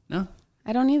 so No,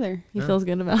 I don't either. he feels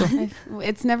good about it.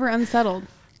 It's never unsettled.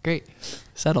 great,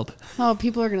 settled. Oh,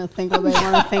 people are going to think what they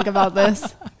want to think about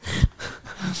this.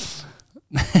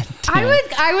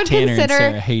 I would Tanner consider. and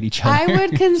Sarah hate each other. I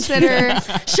would consider.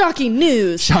 Shocking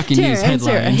news. Shocking Tanner news and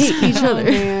Sarah headlines. hate each Oh, other.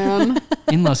 man.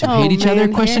 In-laws who Oh, hate each other?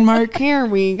 man. Question mark. Here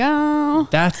we go.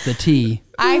 That's the T.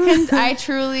 I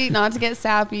truly, not to get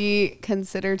sappy,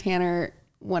 consider Tanner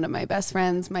one of my best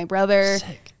friends. My brother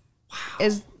Sick.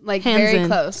 is like Hands very in.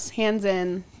 close. Hands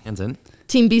in. Hands in.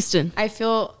 Team Beeston. I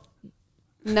feel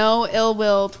no ill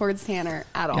will towards Tanner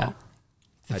at all. Yeah.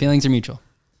 The feelings are mutual.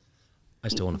 I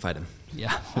still want to fight him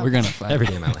Yeah, we're gonna fight every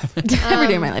day of my life. Every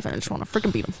day of my life, I just want to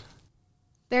freaking beat him.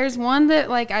 There's one that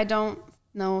like I don't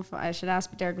know if I should ask,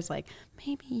 but Derek was like,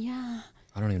 maybe yeah.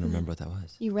 I don't even remember what that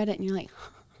was. You read it and you're like,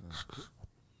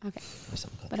 okay, Or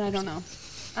something. but I don't know.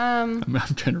 I'm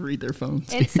trying to read their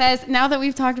phones. It says, now that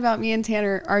we've talked about me and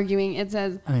Tanner arguing, it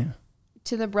says Oh, yeah.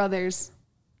 to the brothers,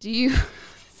 do you,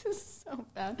 this is so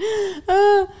bad.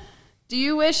 Do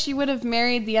you wish you would have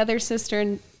married the other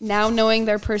sister now knowing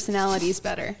their personalities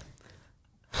better?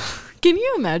 Can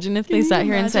you imagine if they sat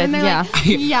here and said, Imagine yeah.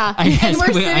 they're like, yeah. I And we're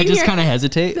hesitate. I sitting just here, kind of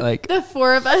hesitate. Like, the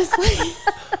four of us.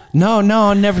 Like, no,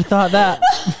 I never thought that.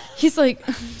 He's like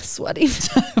sweating.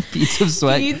 Beads of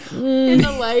sweat. in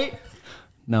the light.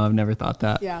 No, I've never thought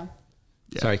that. Yeah.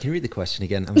 Sorry, can you read the question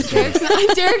again? I'm sorry.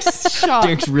 Derek's shocked.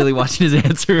 Derek's really watching his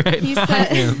answer right He now.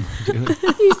 said,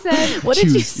 he said, What did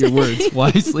you Choose say? your words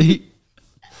wisely.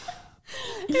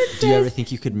 Do you ever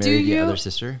think you could marry the you- other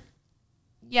sister?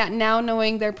 yeah, now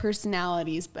knowing their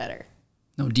personalities better.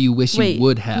 No, do you wish Wait, you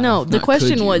would have? no, the not question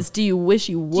could you? was, do you wish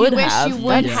you Do would you wish have? you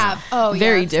would That's have? Oh,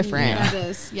 very yeah, that's- different. Yeah, it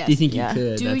is. Yes. Do you think Yeah. you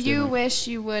could? Do That's you different. wish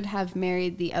you would have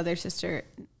married the other sister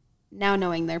now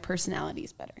knowing their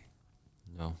personalities better?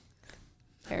 No.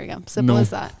 There we go. Simple No. as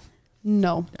that.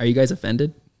 No. Are you guys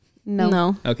offended? No.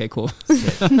 No. Okay, cool.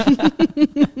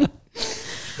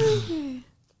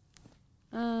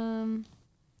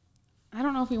 I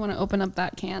don't know if we want to open up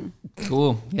that can.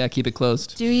 Cool. Yeah, keep it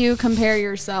closed. Do you compare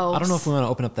yourselves? I don't know if we want to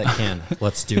open up that can.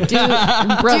 Let's do it.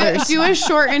 Brothers. Do a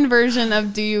shortened version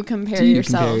of do you compare Do you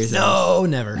yourselves? compare yourself? No,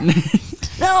 never.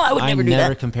 No, I would I never never do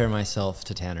that. compare myself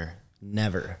to Tanner.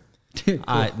 Never. Dude,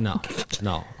 cool.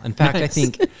 No. In fact, I Nice.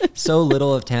 think so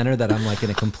little of Tanner that I'm like in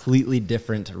a completely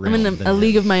different realm. I'm in than a him.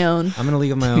 league of my own. I'm in a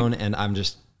league of my own, and I'm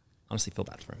just honestly feel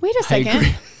bad for him. Wait a I agree.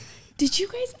 second. Did you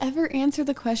guys ever answer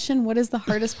the question, what is the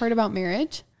hardest part about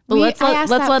marriage? But let's I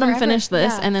asked let that him forever. finish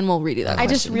this, Yeah. and then we'll read you that. I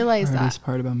just question. realized that. Hardest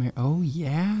part about marriage. Oh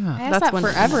yeah. I asked That's that when-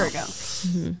 forever ago.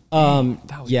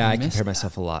 That was- Yeah, I I missed compare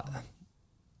myself a lot.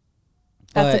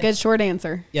 That's a But- good short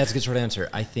answer. Yeah, it's a good short answer.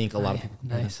 I think a lot of Right, people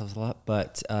compare nice. themselves a lot,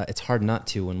 but it's hard not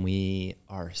to when we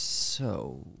are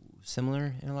so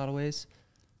similar in a lot of ways.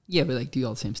 Yeah, but like do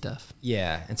all the same stuff.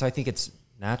 Yeah, and so I think it's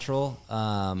natural.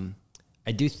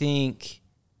 I do think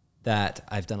that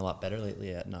I've done a lot better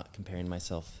lately at not comparing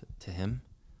myself to him.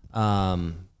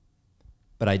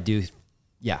 But I do,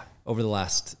 over the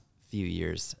last few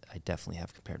years, I definitely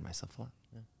have compared myself a lot.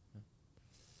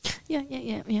 Yeah.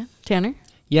 Yeah. Tanner?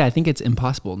 Yeah, I think it's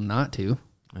impossible not to.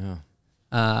 Yeah.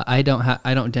 I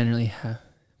don't generally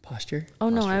Posture? Oh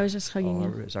no, Posture. I was just hugging you.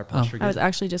 Is our posture I was good?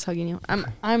 actually just hugging you.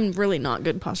 I'm really not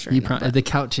good posturing. The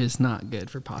couch is not good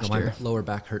for No, posture. my lower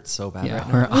back hurts so bad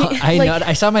Yeah, right now.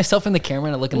 I saw myself in the camera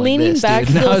and looking leaning like this, back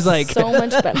dude. And I feels was like, so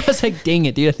much better. I was like, dang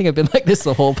it, dude. I think I've been like this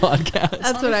the whole podcast.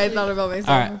 That's what I thought about myself.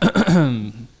 All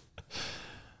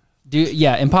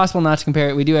right. Impossible not to compare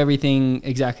it. We do everything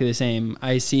exactly the same.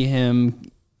 I see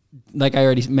him, like I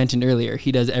already mentioned earlier,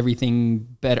 he does everything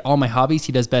better. All my hobbies,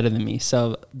 he does better than me.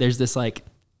 So there's this like,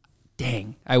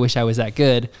 dang, I wish I was that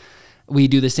good. We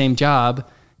do the same job.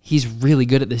 He's really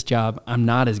good at this job. I'm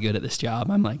not as good at this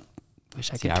job. I'm like,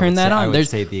 wish I could turn that on. I would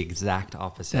say the exact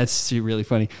opposite. That's really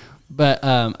funny. But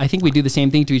I think we do the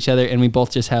same thing to each other, and we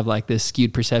both just have like this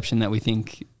skewed perception that we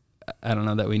think, I don't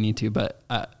know, that we need to. But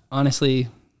honestly,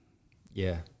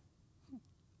 yeah,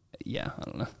 I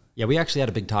don't know. Yeah, we actually had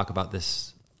a big talk about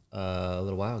this a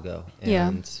little while ago,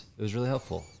 and it was really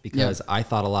helpful because I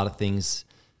thought a lot of things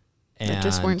that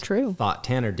just weren't true. Thought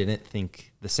Tanner didn't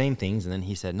think the same things, and then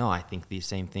he said, "No, I think these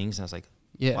same things." And I was like,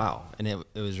 "Wow!" And it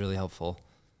was really helpful.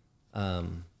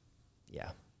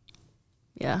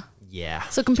 Yeah.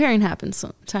 So comparing happens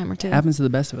some time or two. It happens to the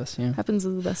best of us. Yeah, Happens to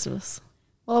the best of us.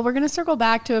 Well, we're going to circle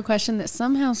back to a question that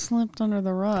somehow slipped under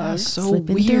the rug. that's so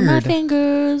Slipping through my weird.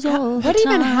 fingers all What the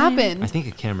even time. happened? I think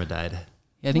a camera died.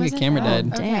 Yeah, I think Was a it? camera Oh,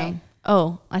 died. okay. Dang.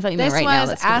 Oh, I thought you meant This right now. was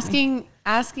That's crazy.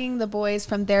 asking the boys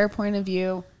from their point of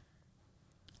view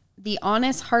the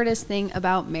honest, hardest thing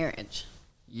about marriage.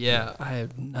 Yeah, I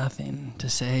have nothing to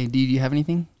say. Do you have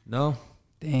anything? No,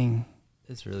 Dang.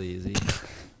 it's really easy.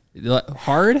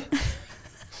 Hard?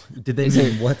 Did they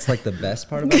say what's like the best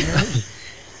part about marriage?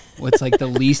 What's like the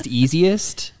least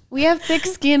easiest? We have thick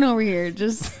skin over here.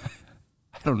 Just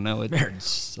I don't know.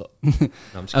 Marriage. No, I'm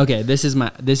just kidding. Okay, this is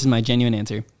my genuine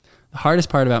answer. The hardest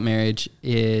part about marriage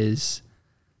is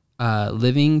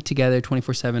living together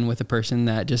 24/7 with a person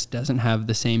that just doesn't have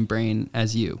the same brain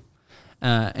as you,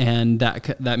 and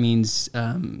that means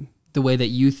the way that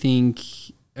you think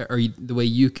or the way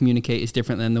you communicate is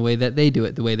different than the way that they do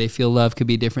it. The way they feel love could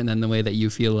be different than the way that you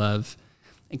feel love,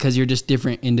 because you're just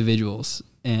different individuals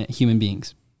and human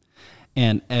beings,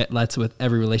 and that's with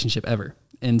every relationship ever.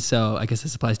 And so I guess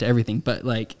this applies to everything, but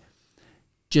like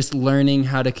just learning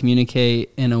how to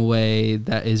communicate in a way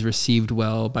that is received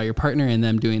well by your partner and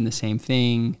them doing the same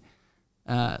thing,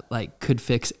 like could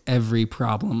fix every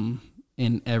problem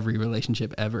in every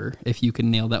relationship ever if you can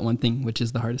nail that one thing, which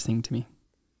is the hardest thing to me.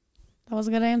 that was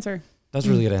a good answer. That's a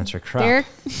really good answer. Crap. Derek?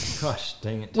 Gosh,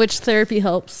 dang it. Which therapy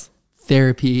helps.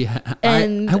 Therapy.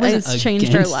 And it's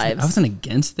changed our lives. I wasn't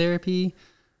against therapy.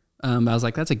 I was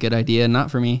like, that's a good idea.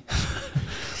 Not for me.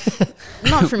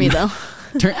 Not for me though.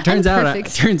 Turns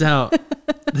out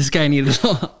this guy needed a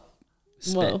lot.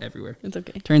 Spit Whoa. everywhere. It's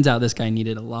okay. Turns out this guy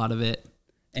needed a lot of it.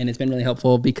 And it's been really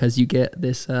helpful because you get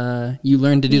this, you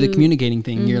learn to do the communicating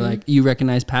thing. You're like, you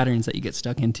recognize patterns that you get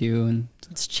stuck into. And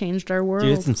It's changed our world.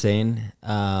 Dude, it's insane.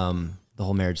 The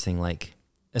whole marriage thing, like,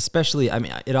 especially, I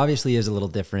mean, it obviously is a little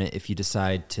different if you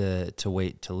decide to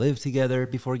wait to live together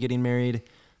before getting married,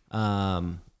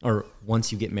 or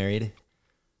once you get married.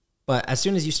 But as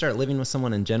soon as you start living with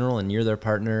someone in general and you're their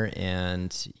partner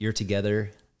and you're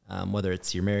together, whether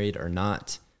it's you're married or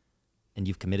not, and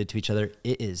you've committed to each other,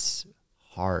 it is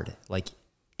hard. Like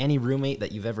any roommate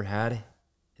that you've ever had,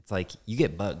 it's like you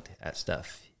get bugged at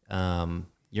stuff.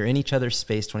 You're in each other's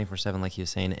space 24/7, like you were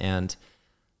saying. And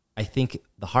I think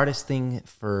the hardest thing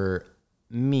for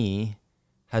me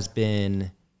has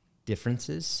been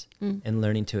differences and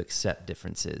learning to accept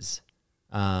differences.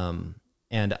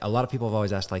 And a lot of people have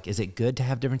always asked, like, is it good to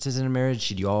have differences in a marriage?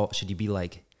 Should you be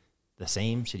like the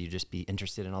same? Should you just be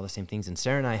interested in all the same things? And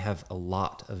Sarah and I have a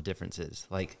lot of differences.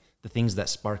 Like the things that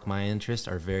spark my interest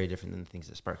are very different than the things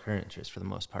that spark her interest for the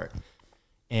most part.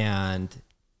 And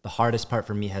the hardest part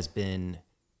for me has been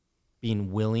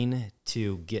being willing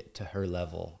to get to her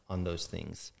level on those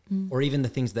things, or even the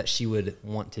things that she would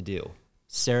want to do.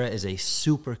 Sarah is a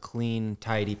super clean,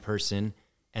 tidy person,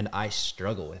 and I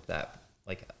struggle with that.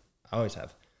 Like I always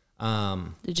have.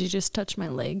 Did you just touch my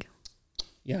leg?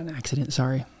 yeah, an accident.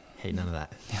 Sorry. Hey, none of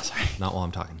that. Yeah, sorry. Not while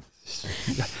I'm talking.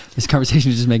 This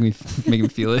conversation is just making me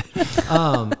feel it.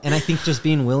 And I think just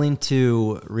being willing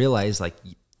to realize, like,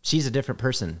 she's a different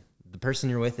person. The person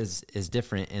you're with is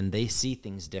different, and they see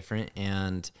things different.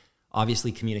 And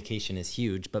obviously communication is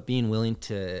huge, but being willing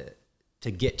to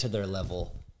get to their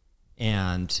level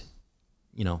and,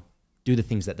 you know, do the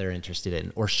things that they're interested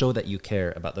in, or show that you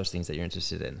care about those things that you're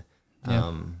interested in.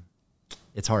 Yeah.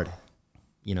 It's hard.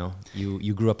 You know,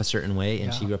 you grew up a certain way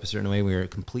and she grew up a certain way. We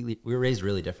were raised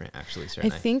really different, actually, Sarah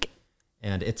and I. think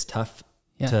And it's tough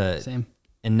Yeah, to same.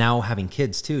 and now having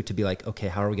kids too, to be like, okay,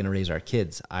 how are we going to raise our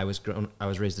kids? I was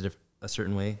raised a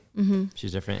certain way.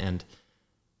 She's different.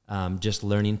 And just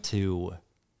learning to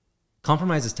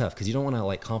compromise is tough because you don't want to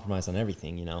like compromise on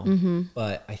everything, you know,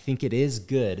 but I think it is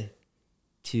good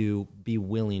to be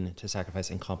willing to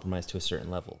sacrifice and compromise to a certain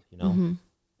level, you know,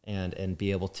 and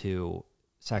be able to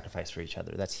sacrifice for each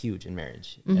other. That's huge in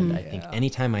marriage. And I think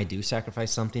anytime I do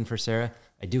sacrifice something for Sarah,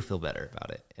 I do feel better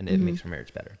about it, and it makes our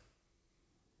marriage better.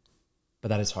 But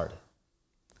that is hard.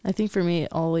 I think for me, it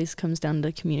always comes down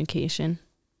to communication.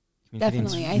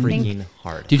 Definitely. I freaking think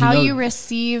hard. how you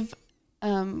receive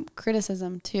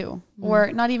criticism too,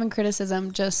 or not even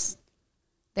criticism, just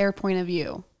their point of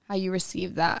view. How you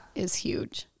receive that is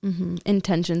huge.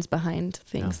 Intentions behind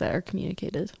things that are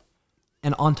communicated.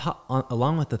 And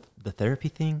along with the therapy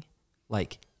thing,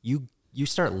 like you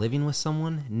start living with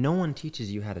someone, no one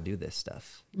teaches you how to do this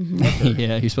stuff.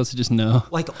 Yeah, you're supposed to just know.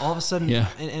 Like all of a sudden,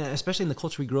 and especially in the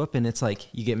culture we grew up in, it's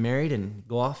like you get married and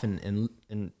go off and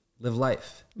live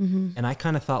life. And I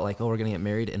kind of thought like, oh, we're going to get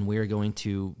married and we're going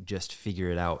to just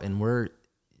figure it out. And we're,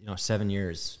 7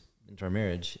 years into our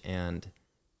marriage, and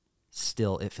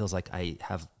still it feels like I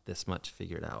have this much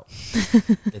figured out.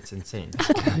 It's insane.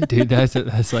 Dude,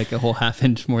 that's like a whole half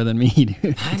inch more than me,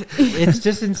 dude. It's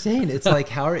just insane. It's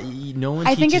like no one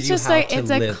I think teaches it's you just how like to it's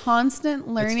live. a constant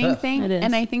learning thing. It is.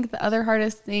 And I think the other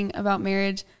hardest thing about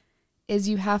marriage is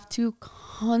you have to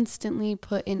constantly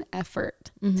put in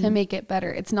effort to make it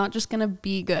better. It's not just going to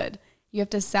be good. You have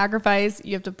to sacrifice,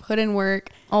 you have to put in work.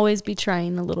 Always be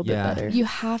trying a little bit better. You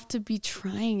have to be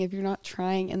trying if you're not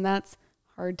trying, and that's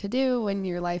hard to do when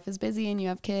your life is busy and you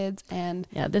have kids. And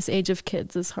this age of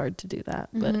kids is hard to do that,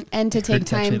 but and to take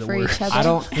time for each other. I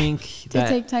don't think to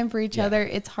take time for each other.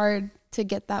 It's hard to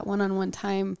get that one-on-one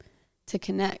time to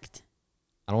connect.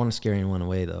 I don't want to scare anyone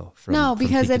away though.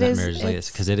 Because it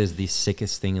is because it is the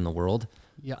sickest thing in the world.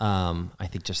 Yeah. I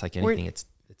think just like anything, it's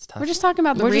tough. We're just talking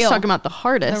about we're just talking about the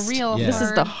hardest. The real. This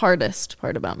is the hardest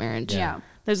part about marriage. Yeah.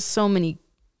 There's so many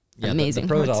amazing the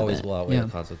pros parts always of it. will outweigh the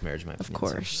cons with marriage, in my Of opinion.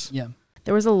 course. Yeah.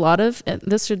 There was a lot of,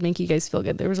 this should make you guys feel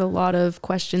good. There was a lot of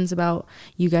questions about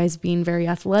you guys being very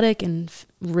athletic and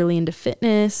really into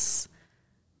fitness.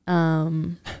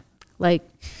 Like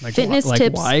fitness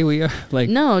tips. Why we are like,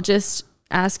 no, just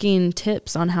asking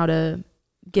tips on how to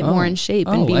get more in shape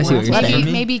and be I see more what you're saying.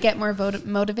 athletic. Maybe get more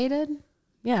motivated.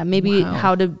 Yeah, maybe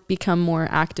how to become more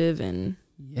active and.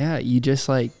 Yeah, you just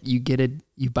like, you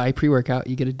buy pre-workout,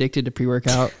 you get addicted to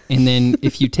pre-workout. And then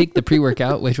if you take the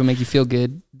pre-workout, which will make you feel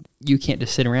good, you can't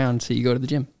just sit around. So you go to the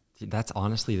gym. Dude, that's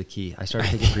honestly the key. I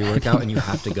started taking pre-workout and you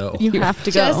have to go. You have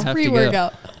to go. Just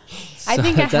pre-workout. I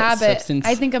think a habit. Substance.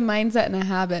 I think a mindset and a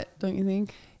habit. Don't you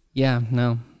think? Yeah,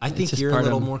 no. I think you're a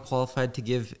little more qualified to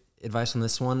give advice on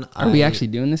this one. Are we actually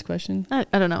doing this question? I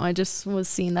don't know. I just was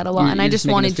seeing that a lot. You're and I just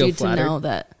making us wanted feel you flattered? to know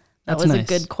that That's was nice. a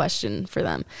good question for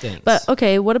them. Thanks. But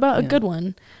okay, what about a good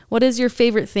one? What is your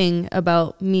favorite thing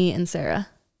about me and Sarah?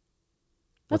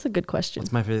 That's a good question.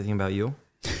 What's my favorite thing about you?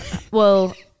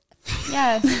 Well,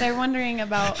 Yes, they're wondering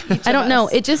about. Each I don't of know.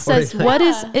 us. It just says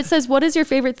it says what is your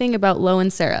favorite thing about Lo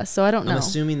and Sarah? So I don't know. I'm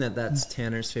assuming that's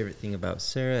Tanner's favorite thing about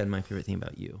Sarah and my favorite thing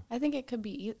about you. I think it could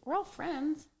be. We're all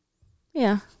friends.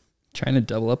 Yeah. Trying to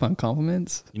double up on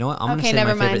compliments. You know what? I'm going to Okay, say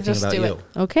never my favorite mind, thing just about do you. it.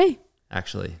 Okay.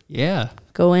 Actually, Yeah.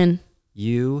 Go in.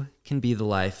 you can be the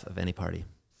life of any party.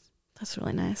 That's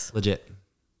really nice. Legit.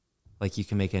 Like you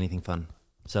can make anything fun.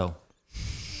 So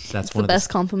that's It's one the of best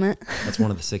compliment. that's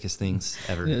one of the sickest things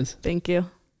ever. It is. Thank you.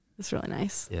 That's really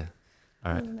nice. Yeah.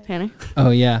 All right. Tanner?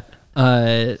 Oh yeah.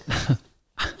 The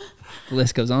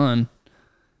list goes on.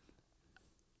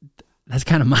 That's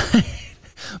kind of mine,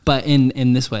 but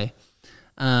in this way,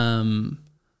 Lauren's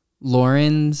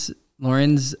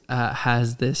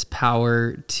has this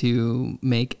power to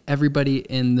make everybody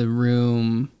in the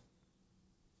room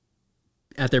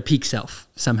at their peak self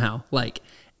somehow. Like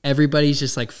everybody's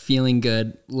just like feeling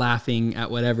good, laughing at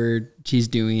whatever she's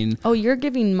doing. Oh, you're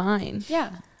giving mine.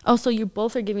 Yeah, Oh, so you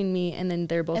both are giving me and then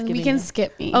they're both and giving we can you.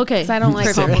 skip me. Okay. because I don't like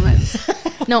Perfect.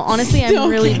 compliments. No, honestly, I'm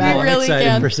really bad. We really excited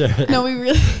can. for Sarah. No, we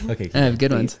really. Okay. I have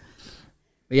good ones.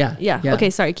 But yeah. Yeah.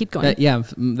 Okay, sorry, keep going.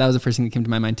 That was the first thing that came to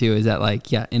my mind too, is that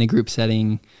like, yeah, in a group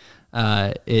setting,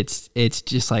 it's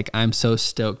just like, I'm so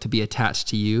stoked to be attached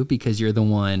to you because you're the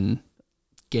one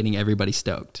getting everybody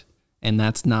stoked. And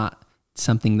that's not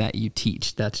something that you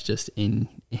teach. That's just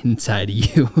inside of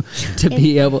you to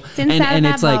be able, It's inside and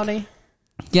of it's that like, body.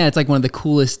 yeah, it's like one of the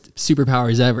coolest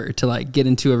superpowers ever to like get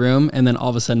into a room and then all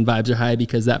of a sudden vibes are high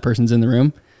because that person's in the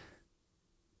room.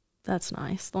 That's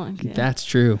nice. Thank you. That's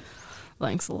true.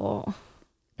 Thanks a lot. Are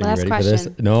you Last ready for this?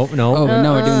 question. No. Oh, no,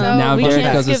 we're doing So now. we Jared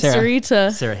can't goes to skip Sarah.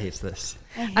 Sarita. Sarah hates this.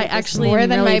 I actually more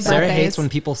than my Sarah birthdays. hates when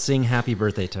people sing happy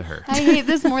birthday to her. I hate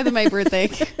this more than my birthday.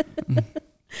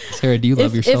 Sarah, do you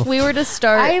love yourself? If we were to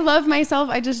start, I love myself.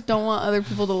 I just don't want other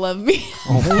people to love me.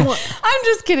 Oh. I'm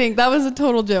just kidding. That was a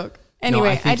total joke.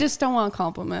 Anyway, think- I just don't want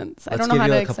compliments. I Let's don't know give how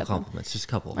you to a couple accept them. compliments. Just a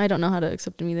couple. I don't know how to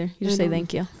accept them either. You just say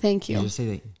thank you. Thank You you. just say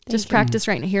that. Just practice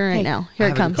right here, right Thank- now. Here I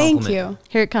it have a comes. compliment. Thank you.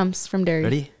 Here it comes from Derry.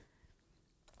 Ready?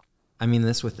 I mean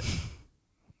this with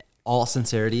all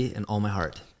sincerity and all my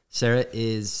heart. Sarah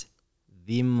is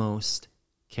the most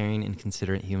caring and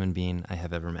considerate human being I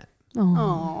have ever met.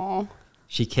 Oh,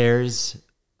 She cares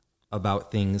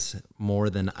about things more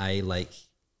than I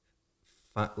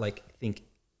think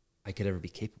I could ever be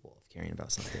capable of caring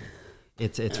about something.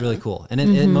 It's really cool. And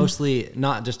it mostly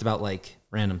not just about like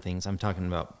random things. I'm talking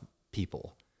about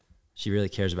people. She really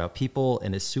cares about people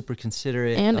and is super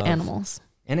considerate And of- animals,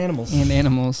 And animals. And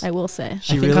animals. I will say.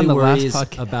 She think really on the last worries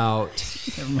podcast-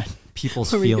 about Never mind.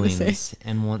 people's What were you gonna feelings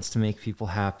and wants to make people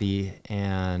happy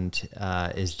and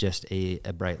is just a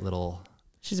bright little.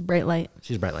 She's a bright light.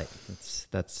 She's a bright light.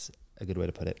 That's a good way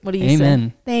to put it. What do you say?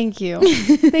 Amen. thank you.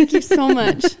 Thank you so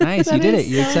much. Nice. That You did is it.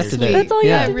 You so accepted sweet. it. That's all you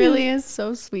yeah. have That to really is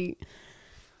so sweet.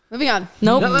 Moving on.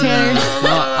 Nope. Tanner.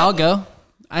 Well, I'll go.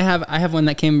 I have one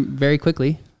that came very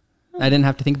quickly. I didn't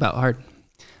have to think about hard.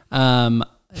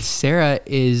 Sarah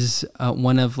is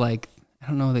one of like, I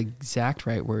don't know the exact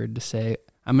right word to say.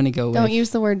 I'm gonna go Don't with use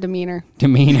the word demeanor.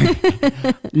 demeanor.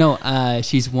 No,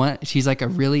 she's like a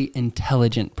really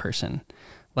intelligent person,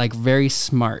 like very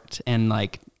smart and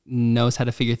like knows how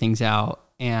to figure things out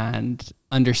and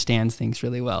understands things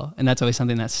really well. And that's always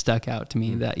something that stuck out to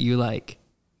me that you're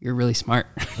really smart.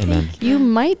 Amen. You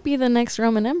might be the next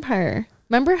Roman Empire.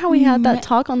 Remember how we had that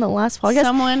talk on the last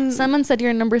podcast? Someone said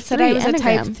you're number 3 Said I was a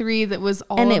Enneagram. type 3 that was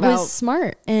all And it about was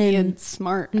smart being and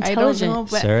smart. I don't intelligent. know,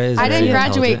 but Sarah is I very didn't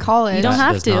graduate intelligent. college. you don't That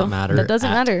have does to. not matter That doesn't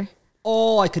at matter.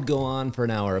 Oh, I could go on for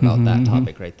an hour about that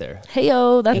topic right there.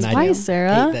 Heyo, that's And I wise, hate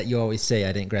Sarah. that you always say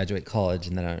I didn't graduate college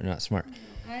and that I'm not smart.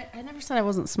 I never said I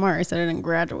wasn't smart. I said I didn't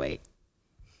graduate.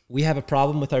 We have a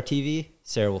problem with our TV.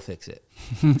 Sarah will fix it.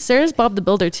 Sarah's Bob the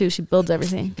Builder too. She builds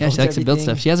everything. Yeah, she likes to build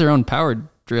everything. stuff. She has her own power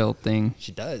drill thing.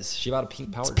 She does. She bought a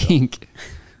pink power It's drill. pink.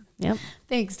 Yep.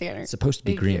 Thanks, Tanner. It's supposed to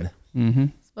be Thank green. you. Mm-hmm.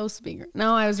 It's supposed to be green.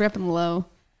 No, I was repping low.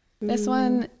 This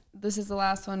one, this is the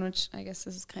last one, which I guess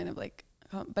this is kind of like,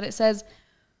 but it says,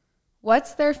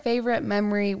 what's their favorite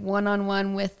memory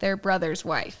one-on-one with their brother's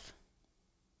wife?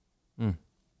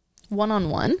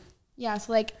 One-on-one. Yeah,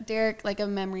 so like Derek, like a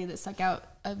memory that stuck out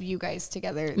of you guys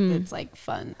together that's like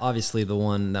fun. Obviously, the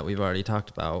one that we've already talked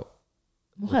about.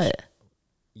 What?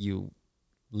 You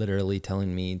literally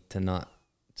telling me to not.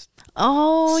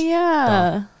 Oh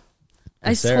yeah.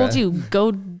 I Sarah. told you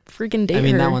go freaking date her. I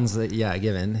mean, that one's a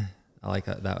given. I like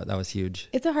that. That was huge.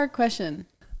 It's a hard question.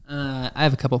 I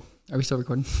have a couple. Are we still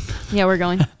recording? Yeah, we're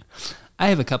going. I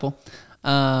have a couple.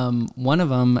 One of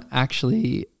them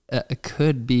actually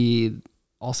could be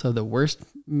also the worst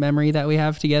memory that we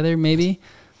have together, maybe.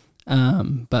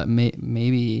 But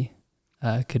maybe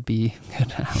could be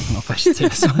good. I don't know if I should say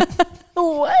this one.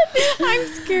 What? I'm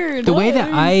scared. The way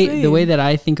that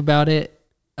I think about it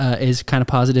is kind of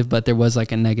positive, but there was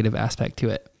like a negative aspect to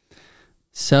it.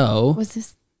 So Was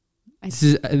this?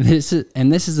 this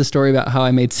is the story about how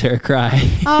I made Sarah cry.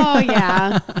 Oh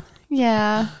yeah,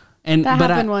 yeah. And That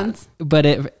happened once. But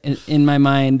in my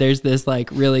mind, there's this like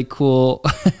really cool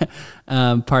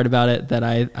part about it that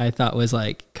I thought was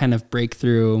like kind of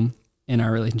breakthrough in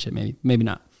our relationship. Maybe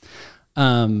not.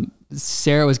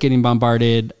 Sarah was getting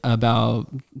bombarded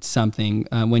about something.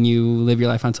 When you live your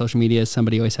life on social media,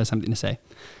 somebody always has something to say,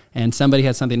 and somebody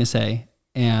had something to say,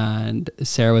 and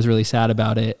Sarah was really sad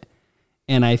about it.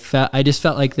 And I just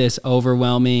felt like this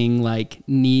overwhelming like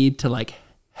need to like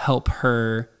help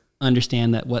her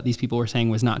understand that what these people were saying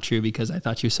was not true because I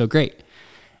thought she was so great.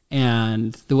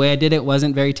 And the way I did it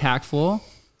wasn't very tactful.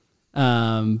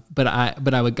 But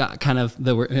I got kind of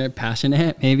the word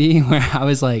passionate maybe, where I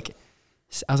was like,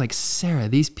 Sarah,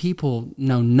 these people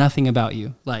know nothing about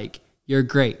you. Like, you're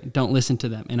great. Don't listen to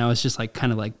them. And I was just like,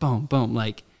 kind of like, boom, boom.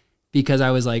 Like, because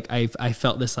I was like, I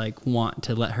felt this like want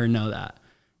to let her know that.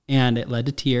 And it led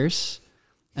to tears,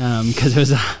 because it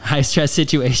was a high stress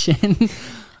situation.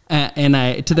 And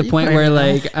I, to the point where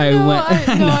like I went,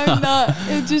 I'm not.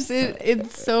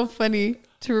 It's so funny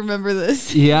to remember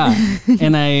this. yeah.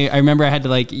 And I remember I had to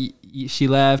like, she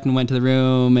left and went to the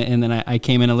room, and then I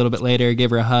came in a little bit later, gave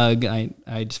her a hug.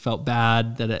 I just felt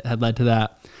bad that it had led to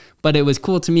that, but it was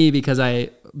cool to me because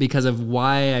of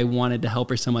why I wanted to help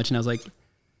her so much. And I was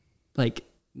like,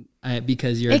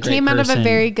 because you're a It great came out of a person.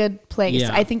 very good place.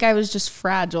 Yeah. I think I was just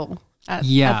fragile at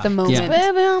the moment. Yeah.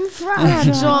 Baby, I'm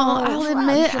fragile. I'll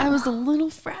admit I was a little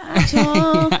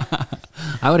fragile.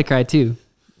 I would have cried too.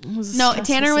 No,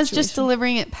 Tanner was just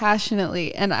delivering it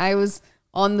passionately, and I was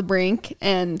on the brink,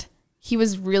 and he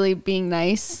was really being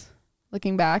nice.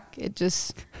 Looking back,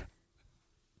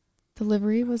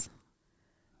 delivery was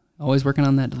always working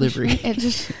on that delivery.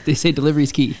 They say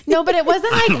delivery's key. No, but it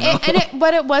wasn't like,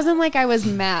 but it wasn't like I was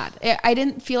mad. I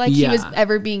didn't feel like he was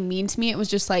ever being mean to me. It was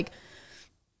just like,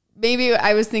 maybe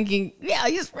I was thinking, yeah,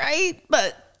 he's right,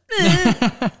 but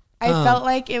I felt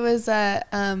like it was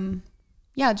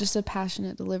just a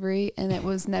passionate delivery, and it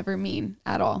was never mean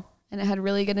at all, and it had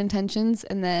really good intentions.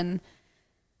 And then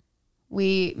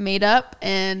we made up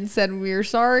and said we were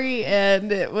sorry,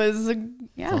 and it was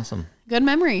awesome. Good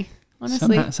memory.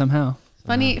 Honestly, somehow.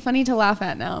 Funny to laugh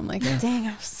at now. I'm like, dang,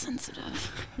 I was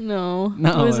sensitive. No,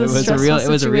 it was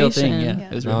a real thing. Yeah.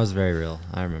 It was very real.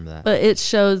 I remember that. But it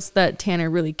shows that Tanner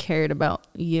really cared about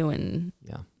you and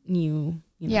you know.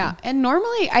 Yeah, and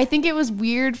normally I think it was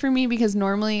weird for me because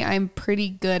normally I'm pretty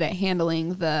good at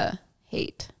handling the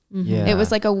hate. Yeah, it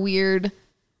was like a weird,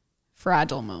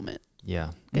 fragile moment.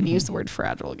 Yeah, Gonna use the word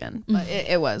fragile again, but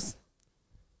it was.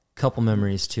 Couple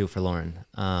memories too for Lauren.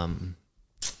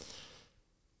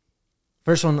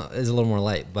 First one is a little more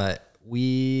light, but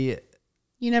you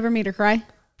never made her cry?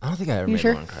 I don't think I ever made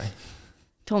Lauren cry.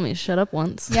 Told me to shut up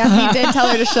once. Yeah, he did tell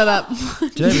her to shut up.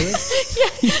 Did I really?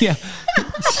 Yeah.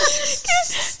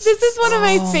 This is one of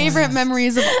my favorite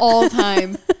memories of all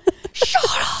time. Shut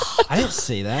up. I didn't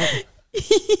say that.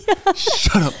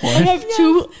 Shut up, I have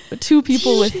two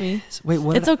people with me. Wait,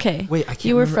 what? It's okay. Wait, I can't.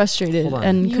 You were remember. frustrated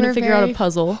and couldn't figure out a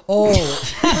puzzle. Oh,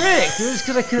 frick! It was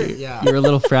because I couldn't. Yeah, You're a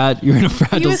little You're in a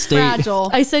fragile He was state. fragile.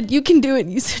 I said you can do it.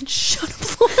 And you said shut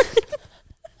up. Lauren."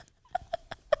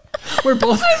 We're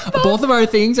both of our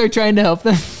things are trying to help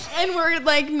them. And we're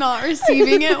like not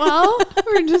receiving it well.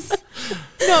 We're just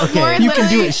Lauren, You can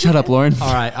do it. Shut up, Lauren.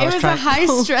 All right. It was a high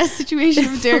stress situation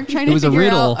of Derek trying to was a figure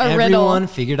riddle. out a riddle. Everyone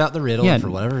figured out the riddle, and for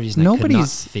whatever reason, I could not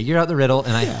figure out the riddle.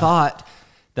 And I thought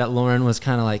that Lauren was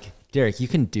kind of like, Derek, you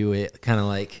can do it. Kind of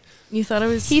like. You thought it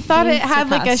was. He thought it had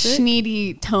like a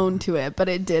schneedy tone to it, but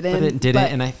it didn't. But it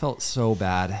didn't, and I felt so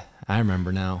bad. I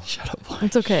remember now. Shut up, Lauren.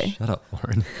 It's okay. Shut up,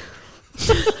 Lauren.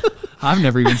 I've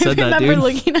never even said that, dude. I remember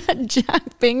looking at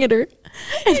Jack being at her,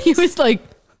 and he was like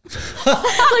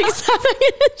stopping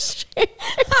in his chair.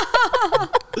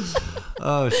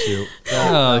 Oh shoot!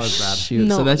 That was bad. Shoot.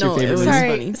 So that's your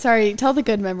favorite. Sorry. Tell the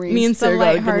good memories. Me and Sarah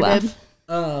got a good laugh.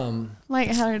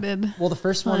 Lighthearted. Well, the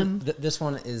first one, this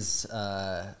one is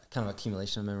kind of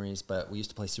accumulation of memories, but we used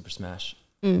to play Super Smash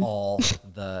all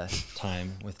the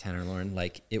time with Tanner and Lauren.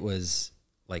 Like it was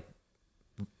like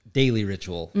daily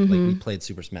ritual. Like we played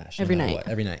Super Smash every night.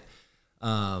 Every night.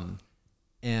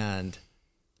 And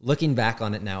looking back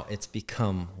on it now, it's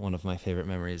become one of my favorite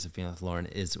memories of being with Lauren.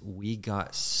 Is we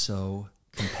got so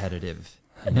competitive.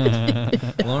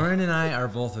 Lauren and I are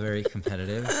both very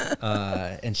competitive,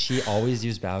 and she always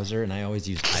used Bowser and I always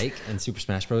used Ike and Super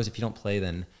Smash Bros. If you don't play,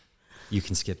 then you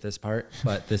can skip this part,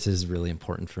 but this is really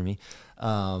important for me.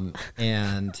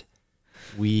 And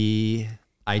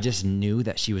I just knew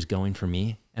that she was going for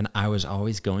me, and I was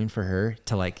always going for her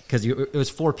to because it was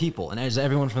 4 people and it was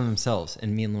everyone for themselves,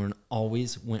 and me and Lauren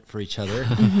always went for each other.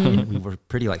 And we were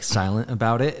pretty silent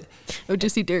about it. I would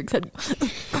just see Derek's head.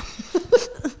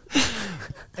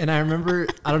 And I remember,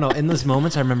 I don't know, in those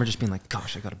moments, I remember just being like,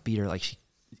 gosh, I got to beat her. Like, she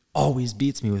always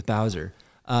beats me with Bowser.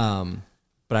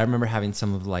 But I remember having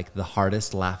some of the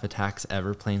hardest laugh attacks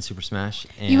ever playing Super Smash.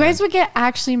 And you guys would get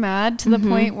actually mad to the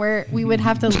point where we would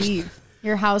have to leave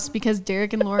your house because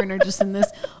Derek and Lauren are just in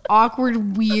this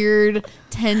awkward, weird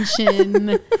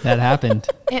tension. That happened.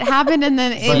 It happened, and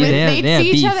then they'd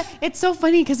see each other. It's so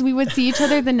funny because we would see each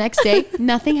other the next day.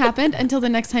 Nothing happened until the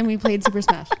next time we played Super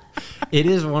Smash. It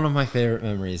is one of my favorite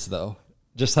memories, though.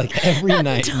 Just every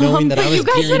night, knowing that I was you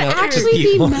guys gearing would up actually to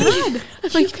beat be Lauren. mad.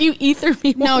 If you ether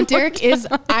me. No, Derek is.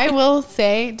 I will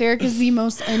say, Derek is the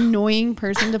most annoying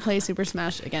person to play Super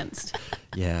Smash against.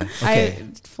 Yeah. Okay.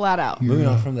 Flat out. Moving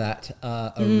on from that,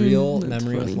 a real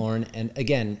memory with Lauren, and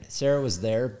again, Sarah was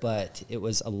there, but it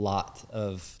was a lot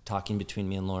of talking between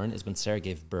me and Lauren. Is when Sarah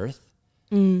gave birth,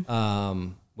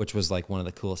 which was one of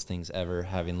the coolest things ever.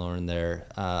 Having Lauren there,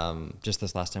 just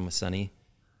this last time with Sunny,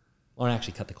 Lauren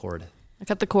actually cut the cord. I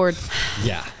cut the cord.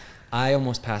 Yeah. I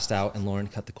almost passed out, and Lauren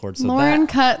cut the cord. So Lauren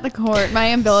cut the cord, my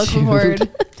umbilical cord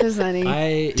to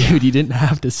Sunny. Dude, you didn't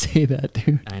have to say that,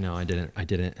 dude. I know, I didn't.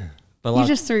 But you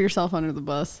just threw yourself under the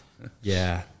bus.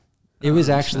 Yeah. It was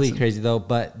actually crazy, though.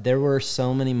 But there were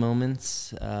so many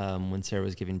moments when Sarah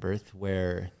was giving birth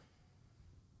where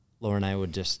Laura and I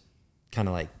would just kind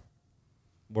of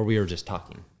where we were just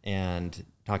talking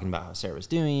about how Sarah was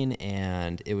doing,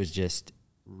 and it was just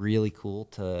really cool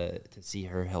to see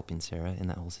her helping Sarah in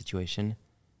that whole situation.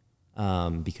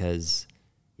 Because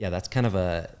that's kind of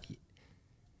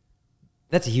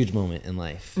that's a huge moment in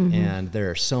life. And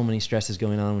there are so many stresses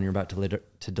going on when you're about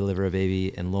to deliver a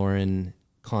baby, and Lauren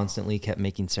constantly kept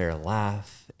making Sarah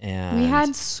laugh, and we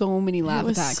had so many laugh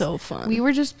attacks. It was so fun. We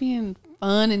were just being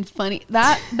fun and funny.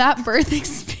 That birth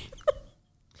experience.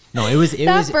 No, it was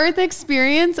birth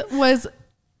experience was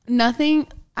nothing.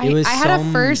 I had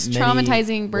a first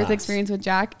traumatizing birth experience with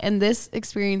Jack, and this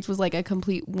experience was like a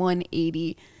complete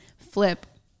 180 flip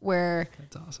where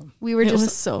That's awesome. we were It just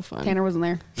was so fun. Tanner wasn't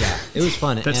there. Yeah, it was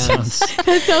fun. That sounds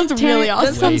That sounds really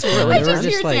awesome. That sounds really I They were just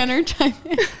just hear like- Tanner chime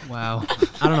in. wow.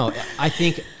 I don't know. I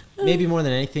think maybe more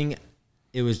than anything,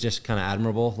 it was just kind of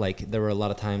admirable. Like there were a lot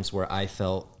of times where I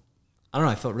felt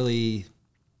really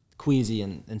queasy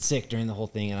and sick during the whole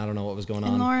thing, and I don't know what was going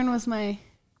And on. Lauren was my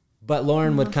But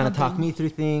Lauren would kind of talk me through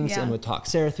things Yeah. and would talk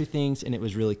Sarah through things, and it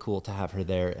was really cool to have her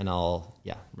there, and I'll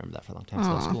remember that for a long time.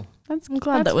 So that's cool. I'm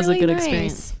glad that was really a good nice.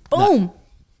 experience. Boom.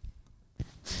 Do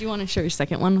you want to share your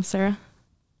second one with Sarah?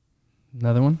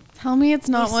 Another one? Tell me it's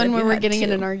not You one said where you we're had getting in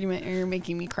two. an argument and you're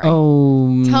making me cry.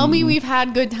 Oh. Tell me we've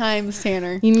had good times,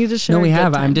 Tanner. You need to share. No, we a good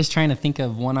have. time. I'm just trying to think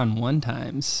of one-on-one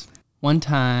times. One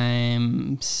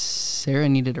time, Sarah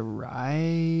needed a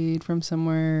ride from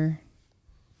somewhere,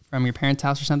 from your parents'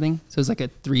 house or something. So it was like a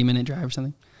 3-minute drive or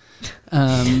something.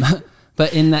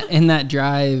 But in that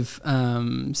drive,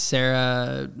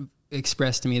 Sarah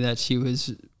expressed to me that she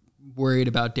was worried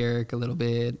about Derek a little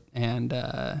bit, and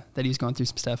that he was going through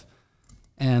some stuff,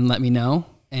 and let me know.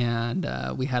 And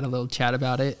we had a little chat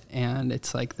about it, and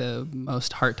it's like the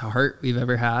most heart-to-heart we've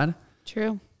ever had.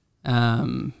 True.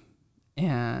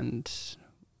 And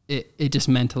it just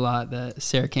meant a lot that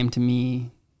Sarah came to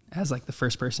me as like the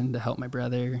first person to help my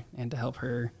brother and to help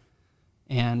her,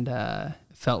 and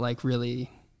felt like really,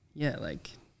 like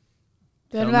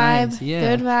Good felt vibe. nice.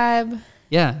 Yeah. Good vibe.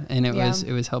 Yeah, and it Yeah.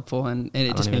 was helpful, and it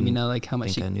I just don't made me even know like how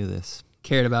much think I she knew this.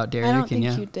 cared about Derek. I don't think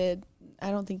and you did. I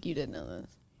don't think you did know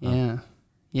this.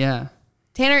 yeah.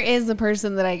 Tanner is the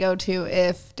person that I go to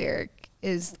if Derek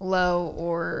is low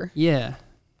or Yeah.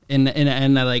 And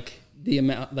I like the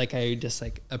amount, like I just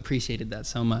like appreciated that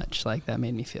so much. Like that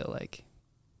made me feel like,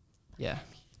 yeah.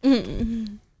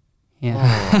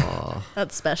 Yeah.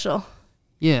 That's special.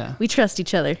 Yeah. We trust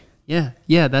each other. Yeah.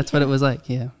 Yeah. That's what it was like.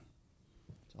 Yeah.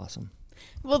 Awesome.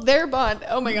 well, their bond.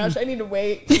 Oh my gosh, I need to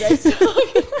wait. You guys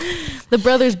The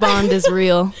brothers' bond is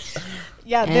real.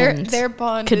 yeah, And their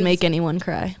bond Could make anyone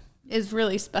cry. is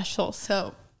really special.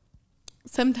 So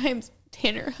sometimes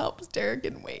Tanner helps Derek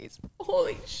in ways.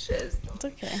 Holy shit. It's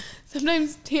okay.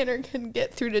 Sometimes Tanner can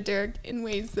get through to Derek in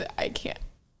ways that I can't.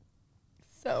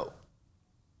 So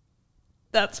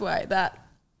that's why that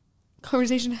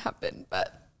conversation happened.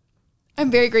 But I'm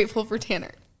very grateful for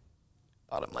Tanner.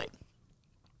 Bottom line.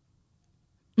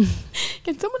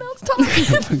 Can someone else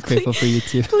talk? I'm grateful for you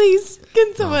too. Please,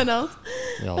 can someone else?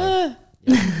 Y'all are-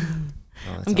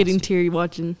 Oh, that I'm getting sounds- teary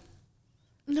watching.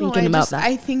 No, Thinking I about just, that.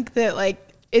 I think that like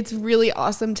it's really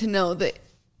awesome to know that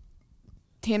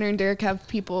Tanner and Derek have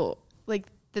people like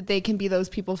that they can be those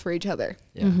people for each other.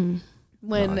 Yeah. Mm-hmm.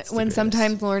 When No, it's the when greatest.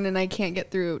 sometimes Lauren and I can't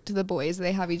get through to the boys,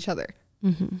 they have each other.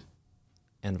 Mm-hmm.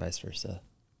 And vice versa.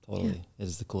 Totally. It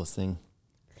is the coolest thing.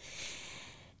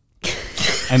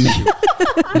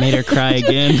 I made her cry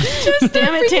again.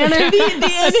 Damn it, Tanner.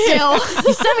 The inhale.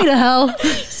 You sent me to hell.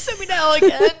 Send me to hell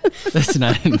again. That's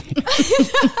not in me.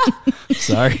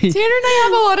 Sorry. Tanner and I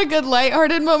have a lot of good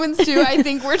lighthearted moments too. I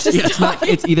think we're just Yeah,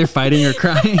 it's either fighting or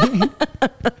crying.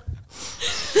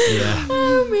 Yeah.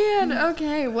 Oh man.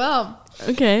 Okay. Well.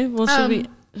 Okay. Well, should we?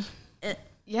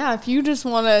 Yeah. If you just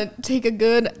want to take a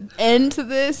good end to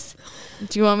this,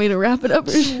 Do you want me to wrap it up?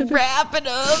 Or should wrap it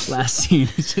up. Last scene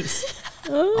is just.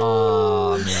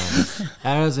 Oh man,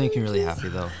 that does make me really happy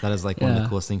though. That is like one of Yeah. the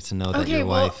coolest things to know that Okay. your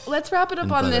Well, wife. let's wrap it up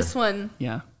and on brother. this one.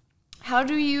 Yeah. How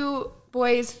do you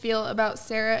boys feel about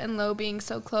Sarah and Lo being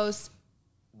so close?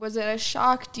 Was it a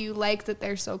shock? Do you like that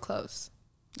they're so close?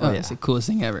 Oh, yeah. it's the coolest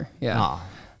thing ever. Yeah. Aw.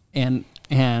 And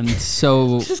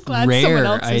so Just glad someone rare,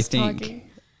 else I is think. talking.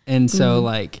 And so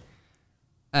like,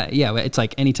 yeah, it's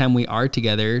like anytime we are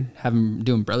together,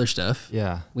 doing brother stuff.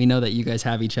 Yeah. We know that you guys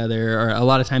have each other, or a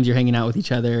lot of times you're hanging out with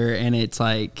each other, and it's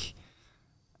like,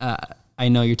 I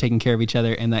know you're taking care of each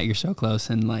other, and that you're so close,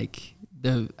 and like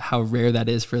how rare that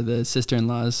is for the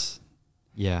sister-in-laws.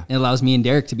 Yeah. It allows me and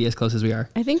Derek to be as close as we are.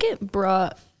 I think it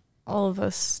brought all of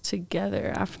us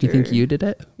together after. Do you think you did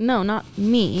it? No, not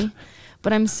me,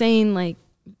 but I'm saying like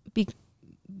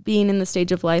being in the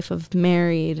stage of life of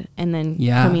married and then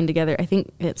coming together, I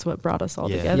think it's what brought us all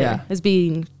together is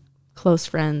being close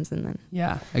friends. And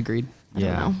then agreed. I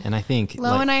don't know. And I think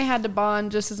Lo and I had to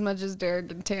bond just as much as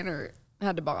Derek and Tanner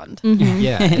had to bond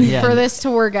yeah, for this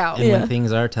to work out. And when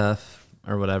things are tough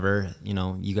or whatever, you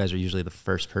know, you guys are usually the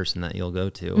first person that you'll go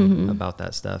to about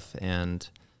that stuff, and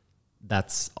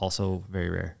that's also very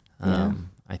rare.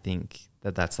 I think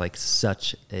that's like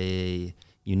such a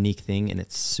unique thing, and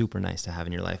it's super nice to have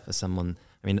in your life as someone.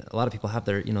 I mean, a lot of people have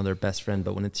their, you know, their best friend,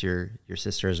 but when it's your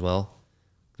sister as well,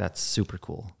 that's super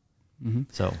cool.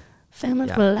 So family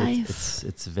for life.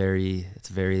 It's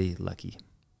very lucky.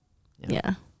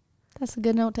 Yeah. That's a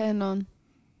good note to end on.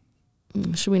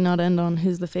 Should we not end on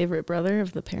who's the favorite brother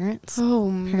of the parents? Oh,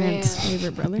 Parents' man.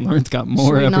 favorite brother. Lauren's got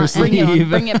more up her Bring it, sleeve.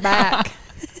 bring it back.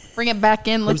 Bring it back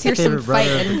in. Let's hear some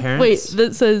fighting. Wait,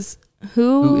 that says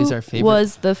who is our favorite?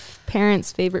 was the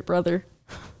parents' favorite brother?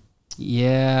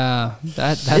 Yeah,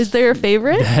 that's Is there a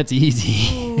favorite? That's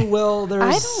easy. Well, there's.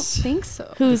 I don't think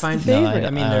so. Who's the Define favorite? I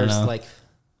mean, I don't there's know. like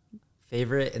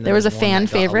favorite, and There was a one fan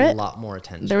that got favorite? A lot more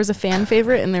attention. There was a fan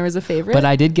favorite and there was a favorite. But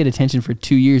I did get attention for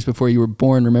 2 years before you were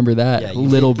born. Remember that, Yeah, you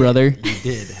little did brother? You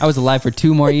did. I was alive for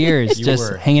 2 more years, You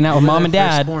just were. hanging out with You were mom and their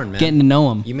dad, firstborn, man. getting to know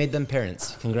them. You made them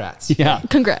parents. Congrats. Yeah,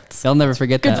 Congrats. they'll never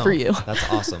forget Good that. for you. That's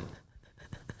awesome.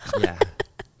 Yeah.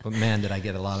 But man, did I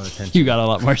get a lot of attention. You got a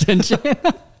lot more attention.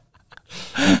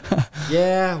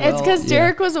 Yeah. Well, It's because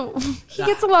Derek he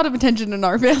gets a lot of attention in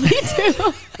our family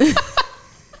too.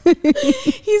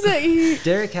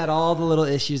 Derek had all the little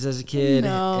issues as a kid,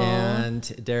 No. and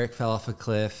Derek fell off a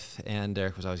cliff, and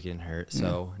Derek was always getting hurt.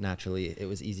 So naturally, it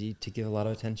was easy to give a lot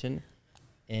of attention.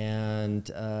 And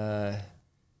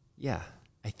yeah,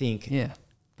 I think. Yeah,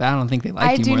 but I don't think they I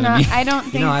like you do more not. than me. I don't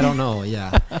think. You know, I don't know.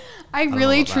 Yeah. I know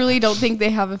really, about truly don't think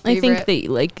they have a favorite. I think they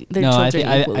like their No, children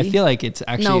I equally. feel like it's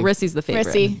actually no, Rissy's the favorite.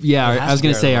 Rissy. Yeah, It has I was to be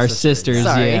gonna our say little our sister. sisters.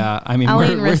 Sorry. Yeah, I mean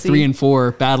Allie and we're Rissy. 3 and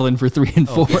 4, battling for 3 and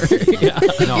 4. Yeah.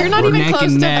 No, You're not we're even neck close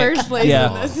and to neck. first place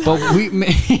Yeah, in this.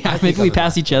 but maybe we I'm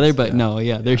pass in each other, last but place, no,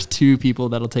 yeah, there's 2 people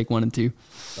that'll take 1 and 2.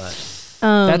 But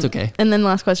That's okay. And then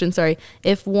last question, sorry.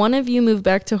 If one of you move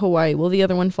back to Hawaii, will the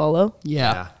other one follow?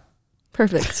 Yeah.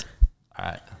 Perfect. All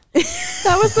right.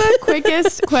 That was the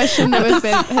quickest question that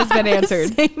has been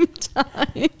answered. Same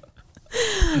time.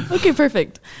 Okay,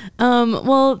 perfect.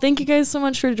 Well, thank you guys so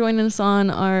much for joining us on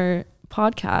our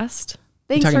podcast.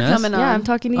 Thanks talking for to us? coming on. Yeah, I'm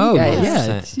talking to you Oh, guys.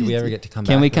 yeah. Do we ever get to come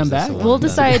Can back? we or come is this back? a one We'll and done?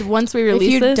 decide once we If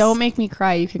release you this. don't make me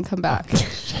cry, you can come back.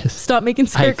 Stop making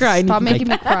Sarah cry. Stop making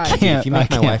me cry. If you make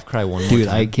my wife cry one more Dude,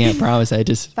 time. I can't promise. I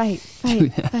just Fight.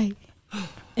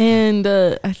 And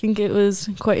I think it was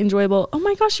quite enjoyable. Oh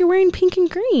my gosh, you're wearing pink and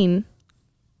green.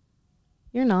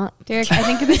 You're not. Derek, I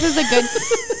think this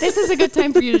is a good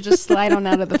time for you to just slide on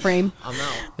out of the frame. I'm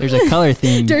out. there's a color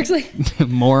theme. Derek's like,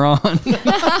 Moron.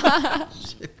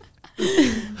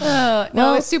 No,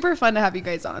 Well- it's super fun to have you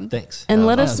guys on. Thanks. and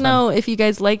let that us was know if you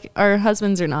guys like our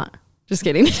husbands or not. Just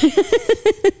kidding.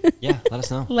 Yeah, let us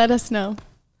know. Let us know.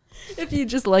 If you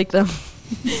just like them.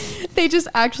 They just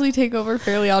actually take over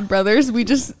Fairly Odd Brothers. We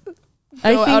just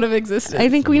I go think- out of existence. I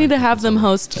think we need to have them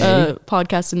host a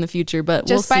podcast in the future, but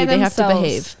Just we'll by see. They have to themselves.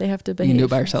 behave. They have to You behave. can do it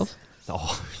by yourself.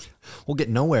 Oh, we'll get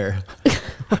nowhere.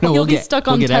 No, You'll get stuck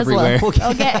on get Tesla. everywhere.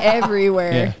 I'll get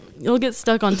everywhere. Yeah. You'll get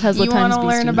stuck on Tesla You times want to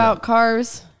learn Beeston. about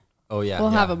cars? Oh yeah.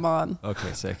 We'll yeah. have them on.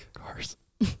 Okay, sick. Cars.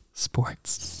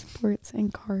 Sports. Sports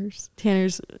and cars.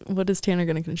 What is Tanner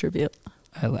going to contribute?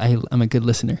 I'm a good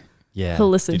listener. Yeah. He'll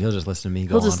listen. Dude, he'll just listen to me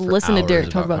go He'll just on for listen to hours Derek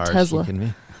talk about cars. Tesla. You kidding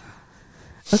me?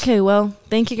 Okay, well,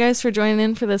 thank you guys for joining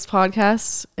in for this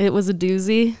podcast. It was a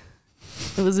doozy.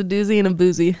 It was a doozy and a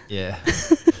boozy. Yeah.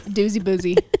 Doozy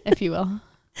boozy, if you will.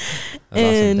 That's awesome.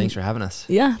 And- Thanks for having us.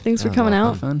 Yeah, thanks for Yeah, coming well,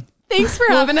 out. Fun. Thanks for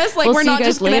having us. Like, we'll we're see you not guys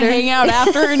just going to later. hang out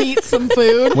after and eat some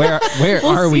food. Where We'll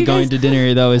are see we you going guys- to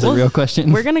dinner though? Is a We'll- real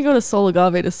question. We're going to go to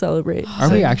Solagave to celebrate. Are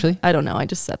we actually? I don't know. I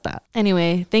just said that.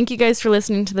 Anyway, thank you guys for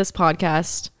listening to this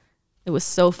podcast. It was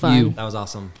so fun. You. That was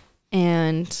awesome.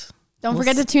 And Don't We'll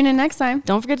forget to tune in next time.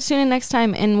 don't forget to tune in next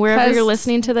time. And wherever 'Cause you're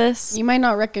listening to this. You might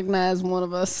not recognize one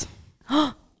of us.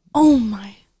 Oh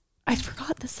my. I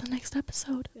forgot this is the next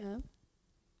episode. Yeah.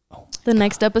 The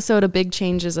next episode, a big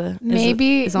change is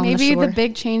Maybe is on maybe the, shore. the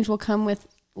big change will come with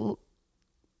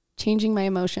changing my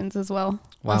emotions as well.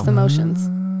 Wow. Less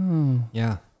emotions.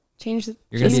 Yeah. Change.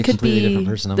 You're going to be a completely different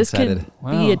person. I'm this excited.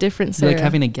 could be a different It's Sarah. like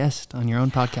having a guest on your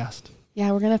own podcast.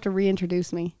 Yeah, we're gonna have to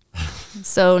reintroduce me.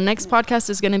 So next podcast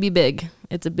is going to be big.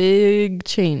 It's a big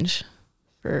change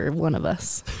for one of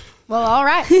us. Well, all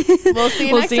right. We'll see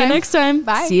you We'll next see time. you next time.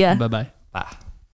 Bye. See ya. Bye bye. Bye.